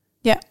one?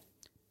 Yeah.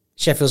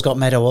 Sheffield's got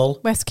Meadowhall.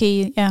 West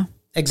Key, yeah.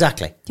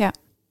 Exactly. Yeah.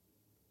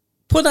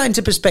 Put that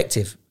into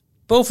perspective.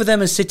 Both of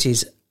them as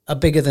cities are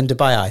bigger than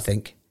Dubai, I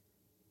think.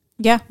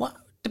 Yeah. What?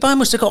 Dubai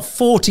must have got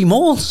 40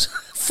 malls.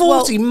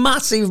 40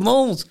 massive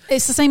malls.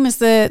 It's the same as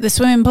the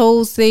swimming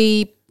pools,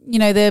 the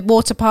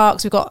water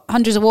parks. We've got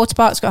hundreds of water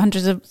parks, we've got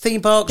hundreds of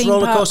theme parks,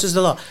 roller coasters,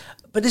 a lot.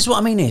 But this is what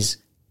I mean is,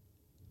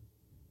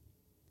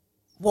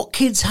 what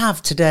kids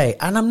have today,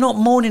 and I'm not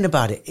moaning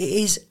about it, it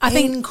is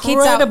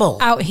incredible.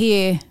 Kids out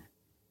here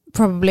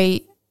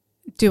probably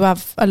do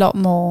have a lot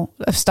more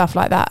of stuff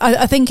like that.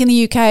 I think in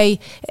the UK,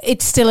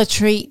 it's still a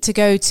treat to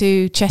go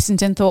to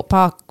Chessington Thorpe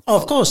Park. Oh,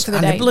 of course,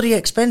 and they're bloody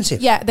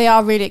expensive. Yeah, they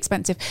are really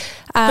expensive.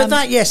 But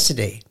that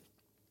yesterday,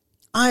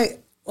 we're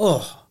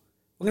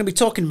going to be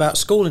talking about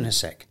school in a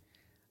sec.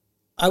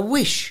 I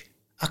wish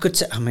I could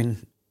I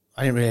didn't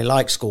really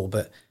like school,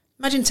 but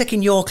imagine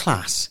taking your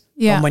class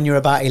from when you were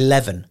about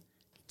 11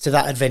 to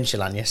that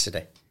Adventureland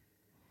yesterday.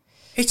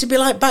 It'd be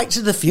like Back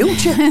to the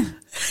Future.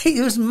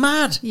 It was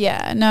mad.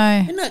 Yeah,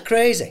 no. Isn't that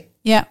crazy?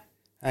 Yeah.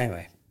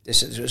 Anyway,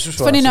 this is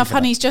funny enough,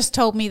 Honey's just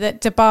told me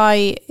that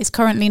Dubai is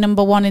currently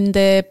number one in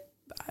the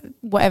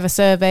whatever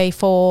survey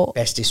for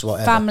bestest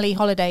whatever family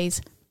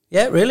holidays.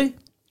 Yeah, really?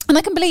 And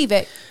I can believe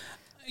it.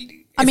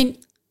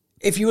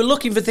 If you were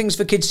looking for things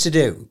for kids to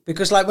do,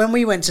 because like when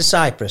we went to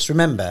Cyprus,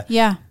 remember?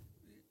 Yeah.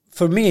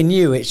 For me and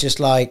you, it's just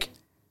like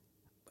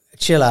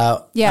chill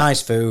out,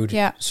 nice food,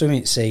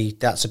 swimming at sea,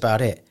 that's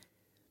about it.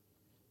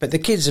 But the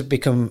kids have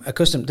become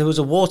accustomed. There was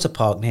a water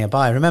park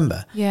nearby,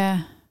 remember?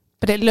 Yeah.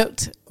 But it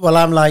looked... Well,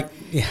 I'm like,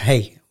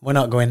 hey, we're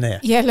not going there.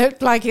 Yeah, it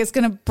looked like it's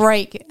going to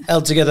break.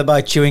 Held together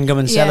by chewing gum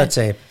and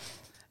sellotape.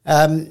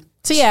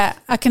 So yeah,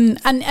 I can...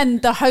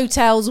 And the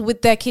hotels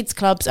with their kids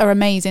clubs are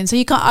amazing. So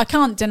I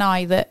can't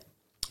deny that.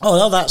 Oh,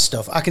 all that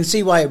stuff. I can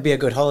see why it would be a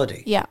good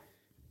holiday. Yeah.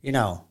 You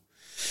know.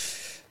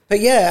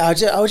 But yeah,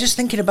 I was just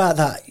thinking about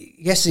that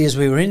yesterday as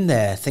we were in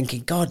there,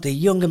 thinking, God, the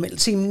younger...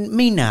 See,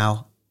 me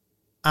now,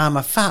 I'm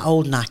a fat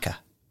old knacker.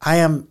 I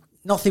am...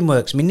 Nothing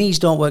works. My knees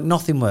don't work.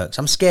 Nothing works.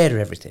 I'm scared of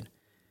everything.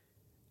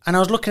 And I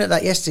was looking at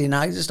that yesterday and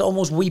I was just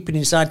almost weeping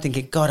inside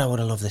thinking, God, I would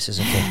have loved this as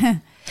a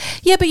kid.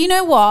 Yeah, but you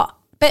know what?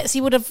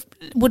 Betsy would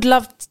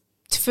love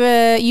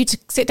for you to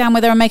sit down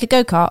with her and make a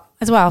go-kart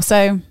as well,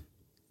 so...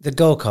 The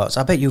go-karts,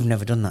 I bet you've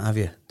never done that, have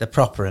you? The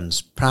proper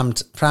ones, pram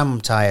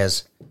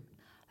tyres.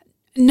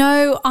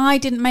 No, I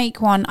didn't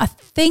make one. I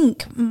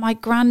think my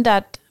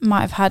granddad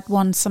might have had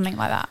one, something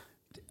like that.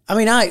 I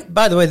mean,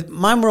 by the way,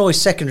 mine were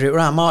always secondary. It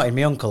was Martin,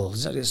 my uncle,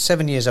 he's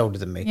 7 years older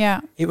than me.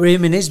 Yeah. It were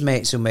him and his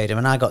mates who made them,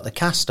 and I got the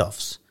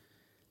cast-offs.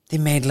 They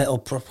made little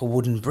proper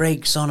wooden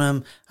brakes on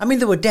them. I mean,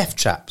 they were death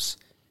traps,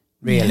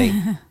 really.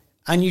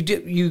 And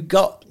you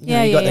got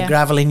the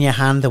gravel in your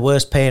hand, the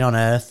worst pain on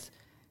earth.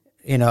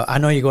 You know, I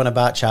know you're going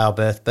about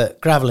childbirth,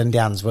 but gravel in the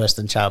hand's worse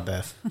than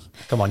childbirth.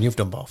 Come on, you've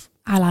done both.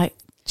 I like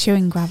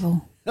chewing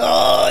gravel.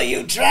 Oh,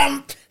 you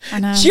tramp! I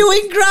know.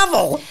 Chewing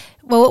gravel.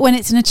 Well, when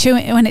it's in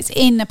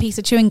a piece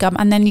of chewing gum,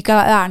 and then you go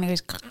like that, and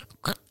it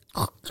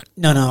goes.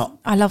 No.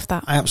 I love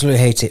that. I absolutely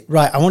hate it.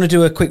 Right, I want to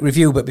do a quick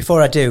review, but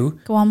before I do,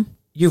 Go on.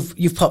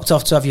 You've popped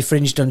off to have your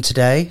fringe done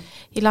today.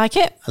 You like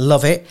it? I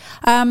love it.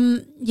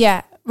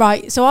 Yeah.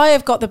 Right. So I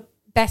have got the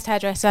best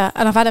hairdresser,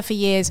 and I've had her for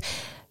years.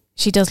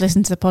 She does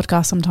listen to the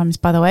podcast sometimes,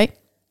 by the way,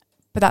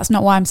 but that's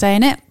not why I'm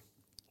saying it.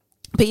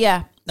 But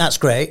yeah. That's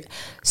great.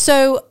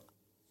 So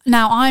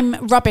now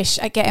I'm rubbish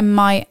at getting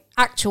my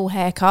actual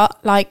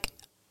haircut. Like,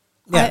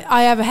 yeah.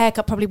 I have a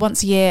haircut probably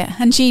once a year,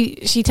 and she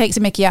takes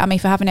a mickey out of me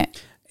for having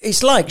it.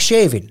 It's like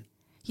shaving.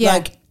 Yeah.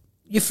 Like,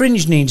 your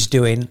fringe needs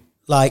doing,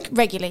 like...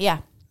 Regularly, yeah.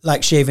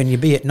 Like shaving your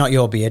beard, not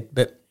your beard,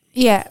 but...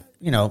 Yeah.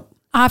 You know...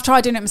 I've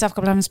tried doing it myself a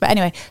couple of times, but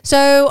anyway.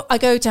 So I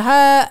go to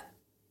her.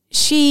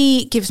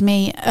 She gives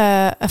me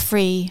a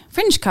free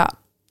fringe cut.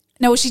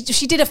 No,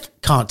 she did a...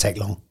 Can't take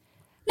long.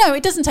 No,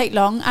 it doesn't take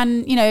long.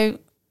 And, you know,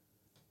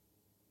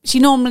 she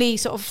normally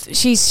sort of...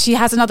 She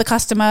has another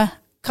customer,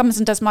 comes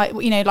and does my...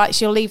 You know, like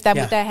she'll leave them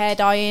with their hair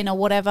dye in or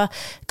whatever,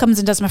 comes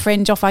and does my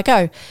fringe, off I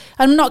go.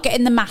 I'm not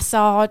getting the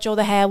massage or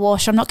the hair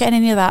wash. I'm not getting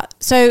any of that.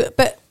 So,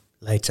 but...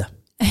 Later.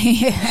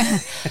 Yeah.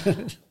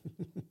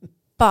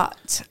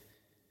 But...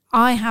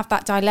 I have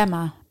that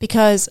dilemma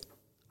because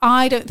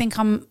I don't think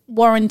I'm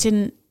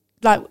warranting,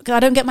 like,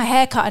 I don't get my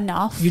hair cut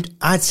enough.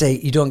 I'd say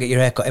you don't get your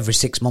hair cut every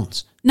 6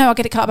 months. No, I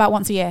get it cut about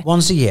once a year.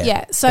 Once a year?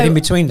 Yeah. So but in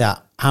between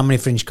that, how many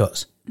fringe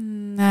cuts?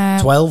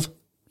 12?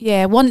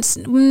 Yeah, once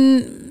a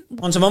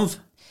month?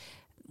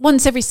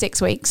 Once every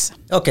 6 weeks.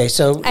 Okay,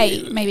 so...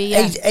 8, maybe,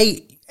 yeah.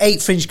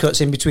 Eight fringe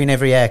cuts in between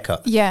every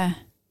haircut. Yeah.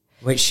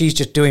 Which she's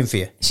just doing for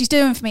you. She's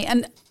doing for me.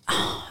 And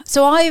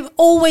so I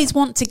always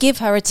want to give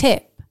her a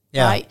tip.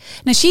 Yeah. Right.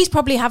 Now she's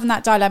probably having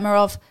that dilemma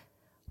of,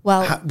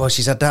 well,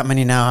 she's had that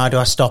many now. How do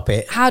I stop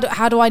it? How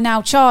do I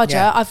now charge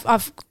her?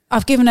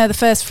 I've given her the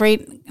first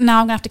free.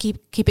 Now I'm gonna have to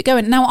keep it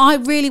going. Now I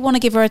really want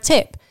to give her a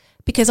tip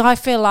because I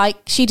feel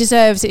like she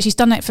deserves it. She's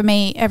done it for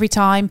me every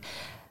time.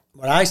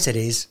 What I said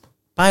is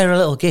buy her a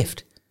little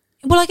gift.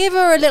 Well, I gave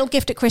her a little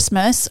gift at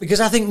Christmas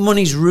because I think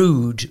money's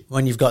rude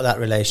when you've got that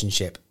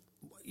relationship.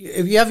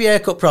 If you have your hair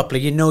cut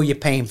properly, you know you're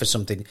paying for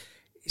something.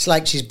 It's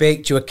like she's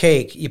baked you a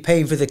cake. You're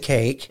paying for the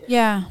cake.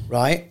 Yeah.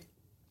 Right?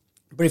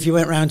 But if you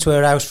went round to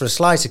her house for a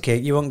slice of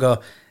cake, you won't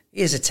go,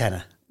 here's a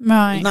tenner.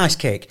 Right. Nice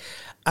cake.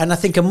 And I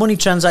think a money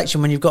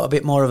transaction when you've got a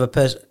bit more of a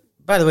person...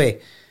 By the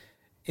way,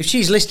 if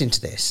she's listening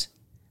to this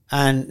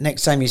and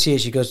next time you see her,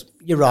 she goes,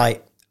 you're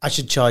right, I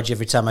should charge you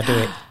every time I do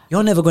it.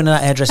 You're never going to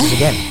that hairdresser's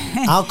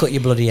again. I'll cut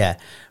your bloody hair.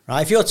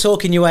 Right? If you're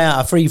talking your way out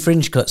of free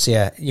fringe cuts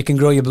here, you can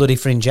grow your bloody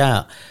fringe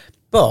out.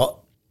 But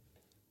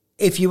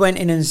if you went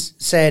in and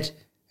said...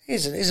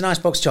 Here's a nice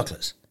box of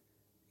chocolates.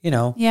 You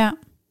know. Yeah.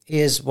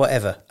 Here's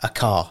whatever, a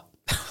car.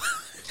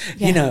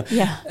 Yeah, you know.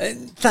 Yeah.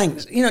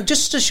 Thanks. You know,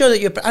 just to show that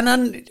you're...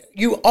 And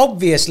you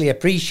obviously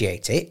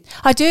appreciate it.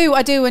 I do.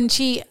 And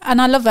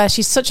I love her.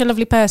 She's such a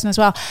lovely person as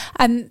well.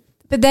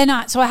 But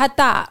then so I had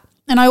that,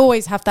 and I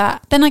always have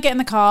that. Then I get in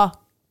the car,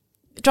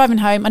 driving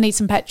home, I need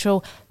some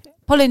petrol,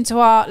 pull into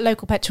our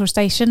local petrol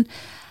station.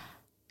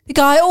 The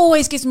guy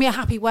always gives me a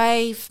happy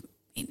wave.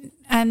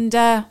 And...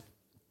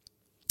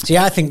 See,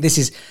 I think this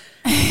is...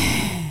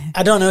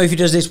 I don't know if he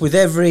does this with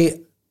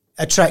every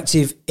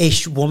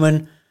attractive-ish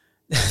woman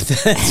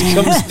that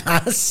comes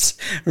past,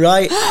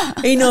 right?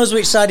 He knows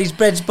which side his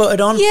bread's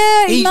buttered on.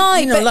 Yeah, he might.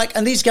 You know,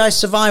 and these guys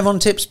survive on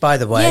tips, by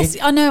the way. Yes,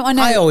 I know.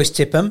 I always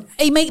tip them.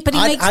 He makes me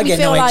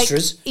feel like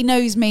he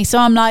knows me. So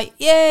I'm like,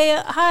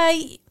 yeah,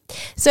 hi.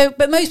 So,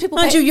 but most people...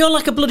 Mind you, you're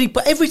like a bloody...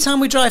 But every time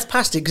we drive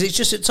past it, because it's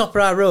just at top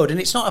of our road, and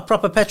it's not a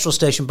proper petrol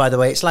station, by the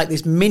way. It's like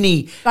this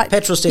mini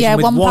petrol station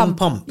with one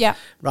pump. Yeah.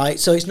 Right?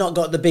 So it's not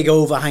got the big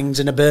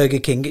overhangs and a Burger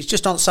King. It's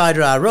just on the side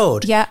of our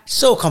road. Yeah.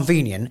 So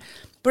convenient.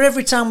 But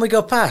every time we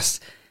go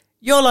past,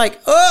 you're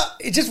like, oh,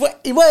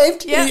 he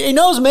waved. Yeah. He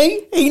knows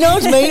me. He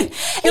knows me.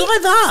 You're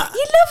like that.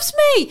 He loves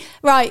me.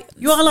 Right.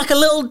 You are like a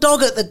little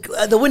dog at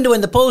the window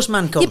when the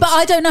postman comes. Yeah, but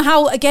I don't know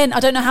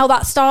how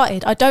that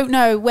started. I don't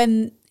know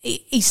when...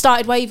 He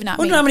started waving at me. I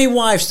wonder how many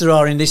wives there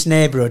are in this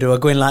neighbourhood who are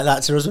going like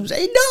that to husbands.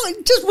 Hey, no,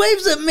 he just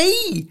waves at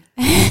me.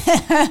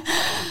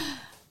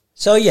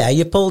 So, yeah,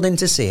 you pulled in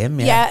to see him.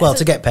 Yeah. Well,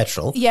 to get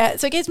petrol. Yeah,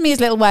 so he gives me his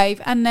little wave.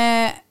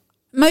 And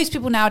most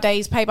people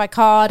nowadays pay by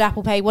card,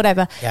 Apple Pay,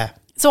 whatever. Yeah.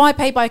 So I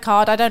pay by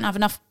card. I don't have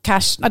enough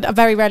cash. I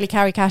very rarely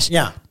carry cash.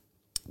 Yeah.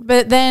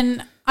 But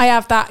then I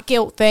have that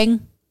guilt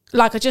thing,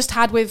 like I just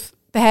had with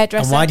the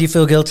hairdresser. And why do you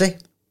feel guilty?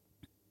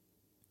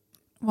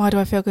 Why do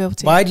I feel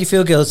guilty? Why do you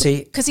feel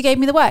guilty? Because he gave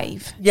me the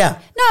wave. Yeah.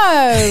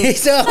 No.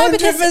 It's 100%.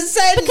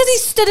 Because he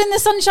stood in the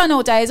sunshine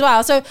all day as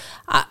well. So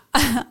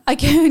I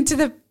go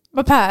into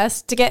my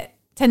purse to get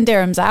 10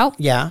 dirhams out.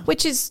 Yeah.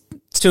 Which is...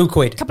 It's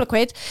 £2. A couple of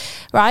quid.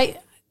 Right.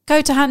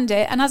 Go to hand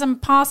it. And as I'm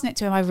passing it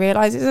to him, I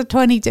realise it's a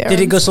 20 dirhams.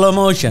 Did it go slow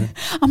motion?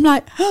 I'm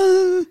like,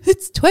 oh,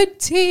 it's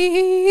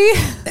 20.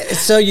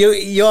 So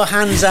your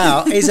hand's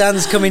out. His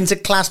hand's coming to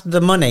clasp the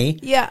money.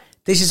 Yeah.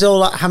 this is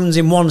all that happens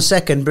in 1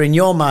 second, but in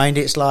your mind,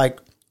 it's like,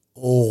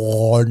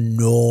 oh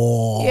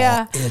no,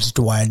 it's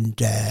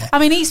 20. I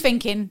mean, he's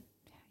thinking,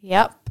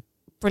 yep,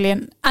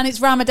 brilliant. And it's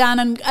Ramadan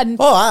and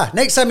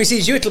next time he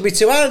sees you, it'll be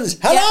 2 hands.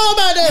 Hello,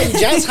 madam,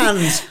 jazz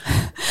hands.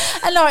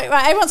 And right,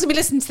 everyone's going to be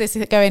listening to this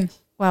going,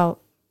 well,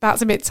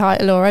 that's a bit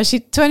tight, Laura.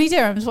 20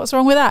 dirhams, what's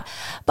wrong with that?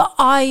 But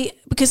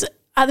because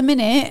at the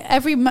minute,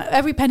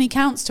 every penny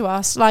counts to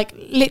us, like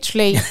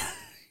literally,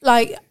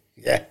 like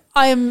yeah.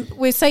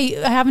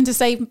 we're having to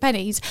save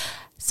pennies.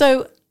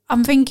 So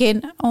I'm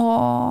thinking,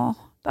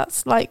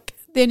 that's like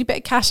the only bit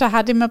of cash I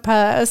had in my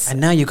purse. And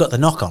now you've got the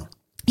knock on.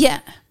 Yeah.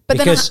 But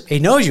because he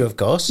knows you, of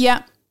course.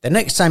 Yeah. The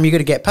next time you're going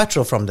to get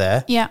petrol from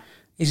there, yeah,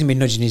 he's going to be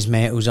nudging his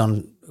mate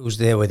who's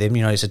there with him.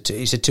 You know, it's a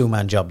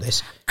 2-man job,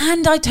 this.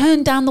 And I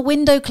turned down the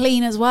window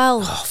clean as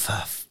well.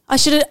 Oh, I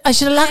should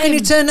have let him.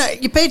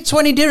 You paid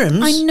 20 dirhams.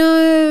 I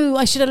know.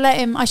 I should have let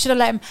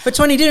him. For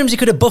 20 dirhams, you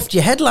could have buffed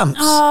your headlamps.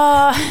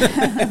 Oh.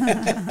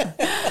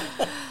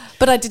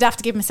 But I did have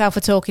to give myself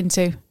a talking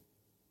to.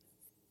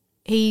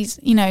 He's,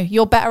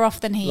 you're better off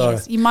than he Laura.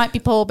 is. You might be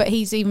poor, but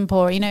he's even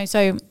poorer,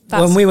 so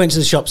that's... When we went to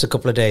the shops a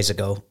couple of days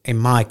ago, in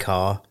my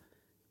car,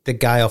 the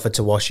guy offered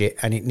to wash it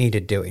and it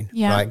needed doing.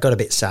 Yeah. Right, got a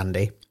bit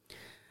sandy.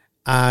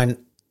 And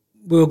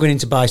we were going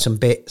to buy some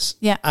bits.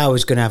 Yeah. I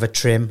was going to have a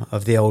trim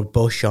of the old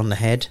bush on the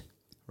head,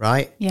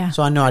 right? Yeah.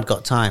 So I know I'd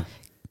got time.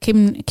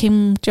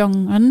 Kim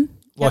Jong-un.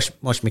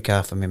 Wash my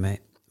car for me,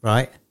 mate.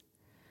 Right?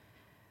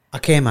 I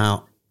came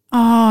out. Oh,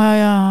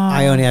 yeah.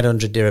 I only had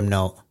 100 dirham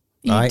note.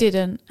 Right? You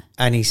didn't.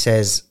 And I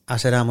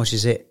said, how much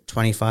is it?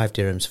 25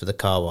 dirhams for the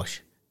car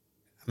wash.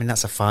 I mean,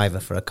 that's a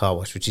 $5 for a car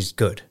wash, which is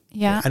good.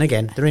 Yeah. And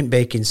again, they're in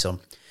baking sun.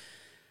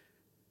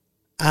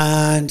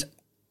 And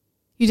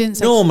you didn't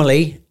say...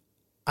 Normally,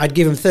 I'd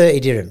give him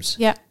 30 dirhams.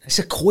 Yeah. It's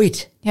a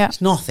quid. Yeah.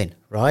 It's nothing,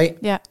 right?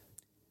 Yeah.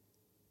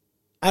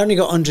 I only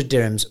got 100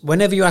 dirhams.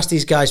 Whenever you ask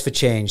these guys for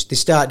change, they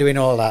start doing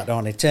all that,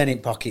 don't they?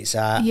 Turning pockets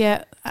out.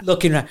 Yeah.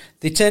 Looking around.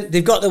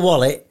 They've got the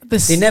wallet.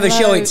 They never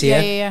show it to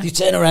you. You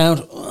turn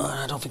around.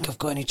 I don't think I've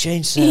got any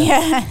change, sir.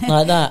 Yeah.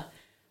 Like that.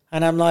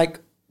 And I'm like,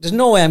 there's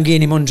no way I'm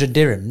giving him 100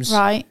 dirhams.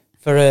 Right.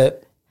 For a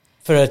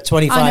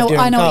 25 dirham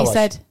I know car what wash. you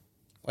said.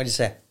 What did you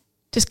say?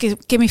 Just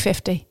give me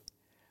 50.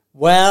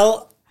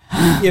 Well,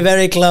 you're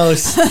very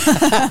close.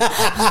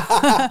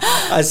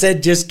 I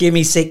said, just give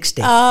me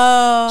 60.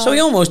 Oh. So he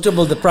almost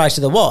doubled the price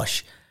of the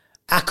wash.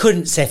 I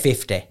couldn't say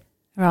 50.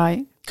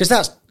 Right. Because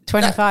that's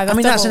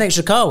 25. That's an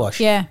extra car wash.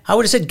 Yeah. I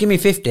would have said, give me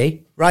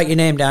 50. Write your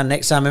name down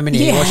next time I'm in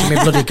here. You're washing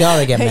my bloody car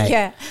again, mate.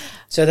 Yeah.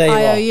 So there you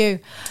I are. owe you.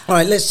 All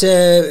right, let's,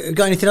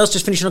 got anything else?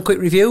 Just finishing a quick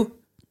review?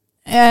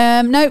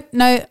 No.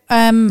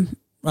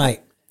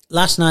 Right.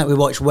 Last night we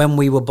watched When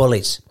We Were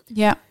Bullies.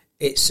 Yeah.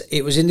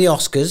 It was in the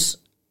Oscars.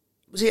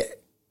 Was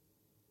it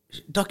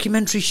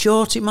documentary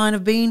short? It might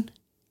have been.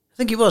 I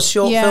think it was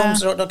short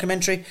films, not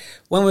documentary.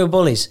 When We Were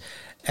Bullies.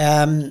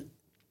 And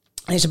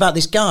it's about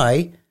this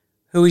guy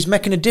who is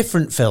making a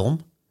different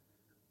film,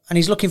 and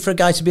he's looking for a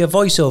guy to be a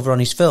voiceover on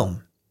his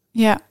film.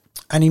 Yeah.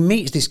 And he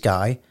meets this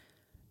guy,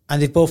 and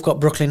they've both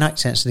got Brooklyn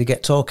accents, so they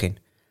get talking.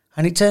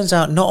 And it turns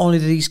out not only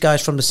are these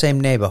guys from the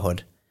same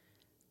neighbourhood,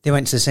 they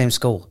went to the same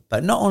school,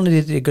 but not only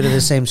did they go to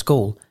the same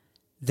school,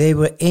 they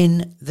were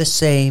in the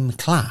same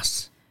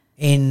class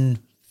in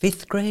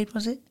 5th grade,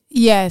 was it?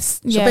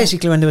 Yes. So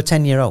basically when they were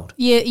 10-year-old.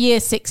 Year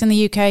 6 in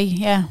the UK,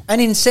 yeah. An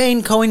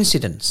insane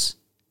coincidence.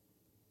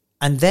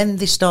 And then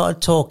they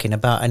started talking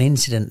about an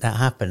incident that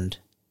happened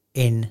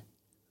in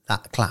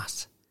that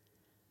class.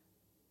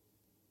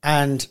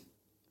 And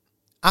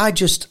I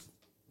just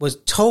was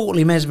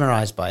totally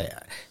mesmerised by it.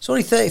 It's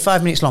only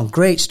 35 minutes long.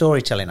 Great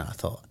storytelling, I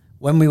thought.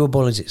 When We Were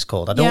Bullies, it's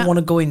called. I don't want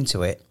to go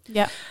into it.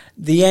 Yeah.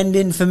 The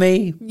ending for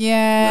me.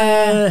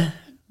 Yeah.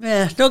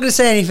 Not going to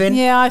say anything.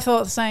 Yeah, I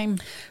thought the same.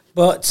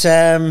 But,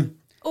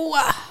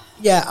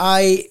 yeah,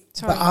 I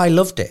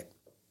loved it.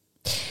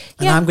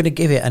 And I'm going to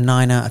give it a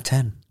 9 out of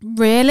 10.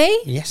 Really?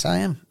 Yes, I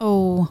am.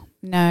 Oh,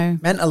 no.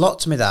 Meant a lot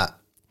to me, that.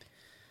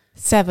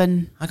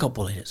 7. I got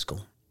bullied at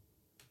school.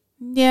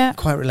 Yeah.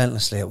 Quite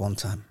relentlessly at one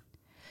time.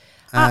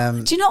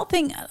 Do you not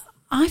think...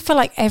 I feel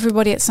like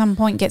everybody at some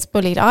point gets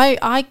bullied.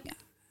 I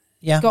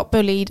got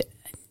bullied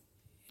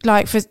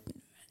like for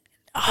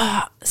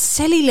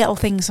silly little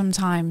things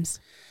sometimes.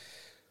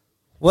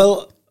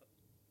 Well,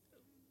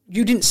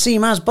 you didn't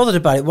seem as bothered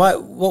about it.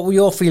 What were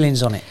your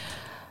feelings on it?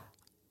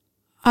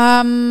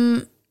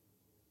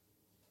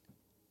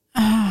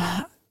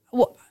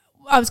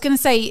 I was going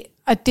to say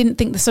I didn't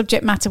think the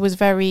subject matter was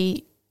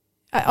very...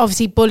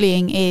 obviously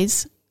bullying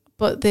is,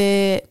 but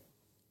the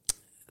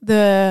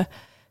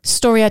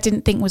story I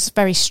didn't think was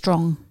very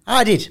strong.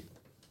 I did.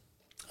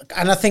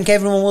 And I think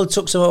everyone will have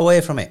took something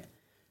away from it.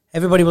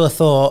 Everybody will have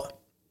thought...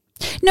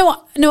 No,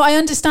 I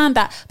understand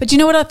that. But do you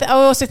know what I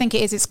also think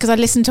it is? It's because I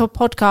listened to a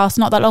podcast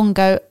not that long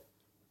ago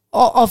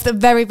of the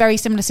very, very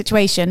similar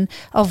situation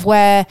of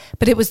where...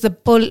 But it was the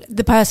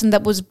person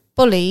that was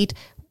bullied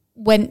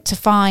went to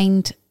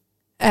find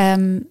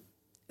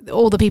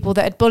all the people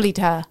that had bullied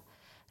her.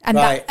 And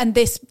right.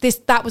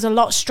 that was a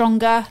lot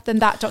stronger than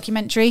that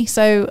documentary.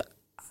 So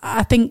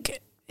I think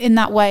in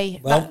that way.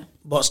 Well,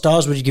 what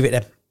stars would you give it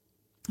then?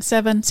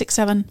 7, 6,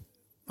 7.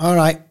 All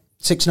right,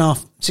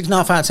 6.5.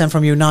 6.5 out of 10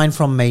 from you, 9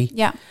 from me.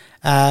 Yeah.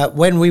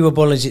 When We Were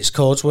Bullies, it's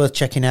called. It's worth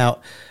checking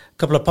out. A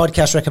couple of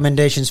podcast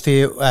recommendations for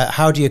you.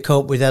 How Do You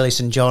Cope with Ellis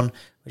and John,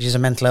 which is a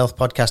mental health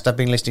podcast I've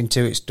been listening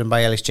to. It's done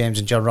by Ellis James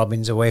and John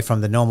Robbins, away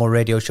from the normal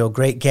radio show.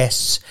 Great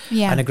guests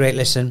and a great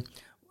listen.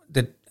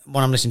 The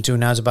one I'm listening to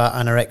now is about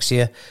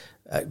anorexia.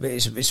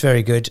 It's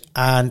very good.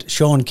 And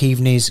Sean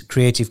Keaveney's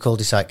Creative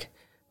Cul-de-sac,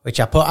 which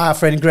I put our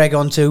friend Greg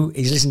onto.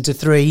 He's listened to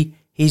 3.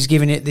 He's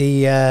giving it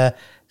the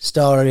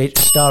star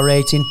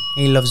rating.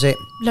 He loves it.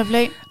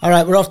 Lovely. All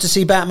right, we're off to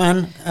see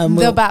Batman.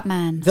 The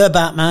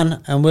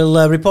Batman. And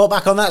we'll report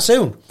back on that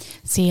soon.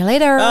 See you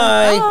later.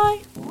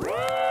 Bye.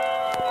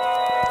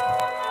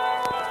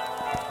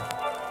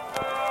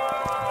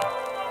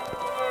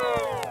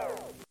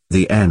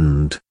 The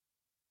end.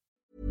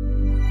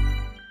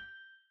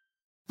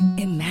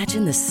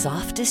 Imagine the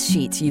softest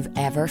sheets you've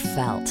ever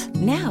felt.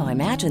 Now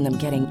imagine them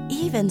getting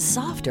even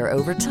softer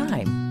over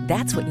time.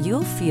 That's what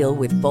you'll feel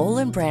with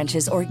Boll &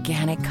 Branch's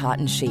organic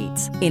cotton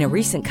sheets. In a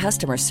recent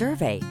customer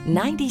survey,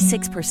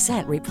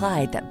 96%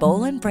 replied that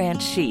Boll &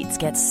 Branch sheets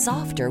get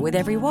softer with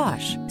every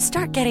wash.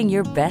 Start getting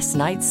your best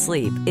night's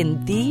sleep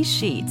in these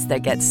sheets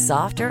that get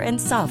softer and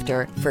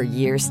softer for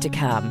years to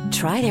come.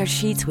 Try their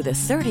sheets with a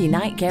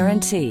 30-night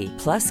guarantee.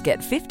 Plus, get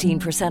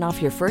 15%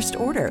 off your first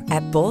order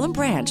at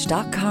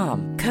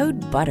bollandbranch.com.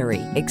 Code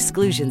BUTTERY.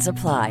 Exclusions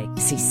apply.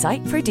 See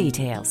site for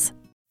details.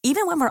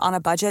 Even when we're on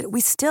a budget,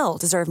 we still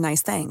deserve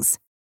nice things.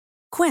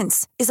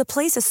 Quince is a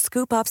place to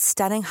scoop up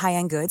stunning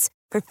high-end goods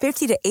for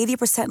 50 to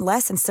 80%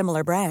 less than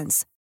similar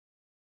brands.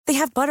 They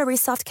have buttery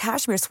soft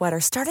cashmere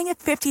sweaters starting at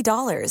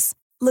 $50,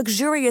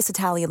 luxurious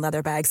Italian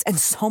leather bags, and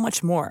so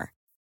much more.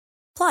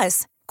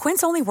 Plus,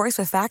 Quince only works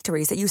with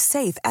factories that use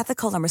safe,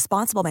 ethical, and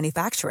responsible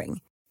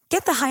manufacturing.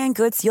 Get the high-end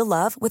goods you'll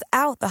love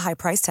without the high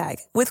price tag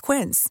with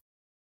Quince.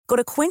 Go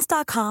to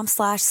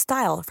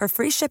quince.com/style for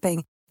free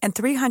shipping and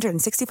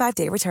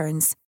 365-day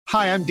returns.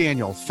 Hi, I'm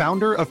Daniel,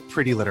 founder of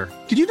Pretty Litter.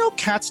 Did you know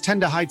cats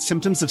tend to hide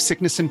symptoms of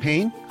sickness and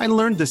pain? I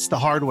learned this the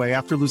hard way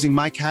after losing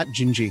my cat,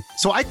 Gingy.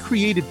 So I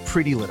created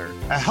Pretty Litter,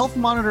 a health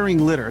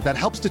monitoring litter that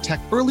helps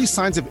detect early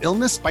signs of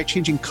illness by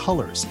changing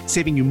colors,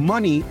 saving you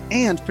money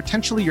and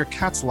potentially your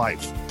cat's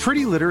life.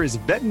 Pretty Litter is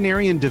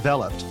veterinarian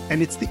developed,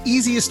 and it's the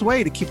easiest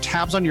way to keep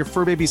tabs on your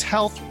fur baby's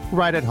health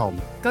right at home.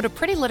 Go to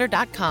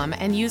prettylitter.com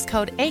and use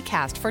code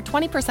ACAST for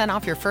 20%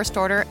 off your first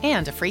order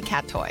and a free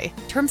cat toy.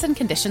 Terms and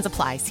conditions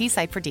apply. See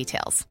site for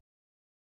details.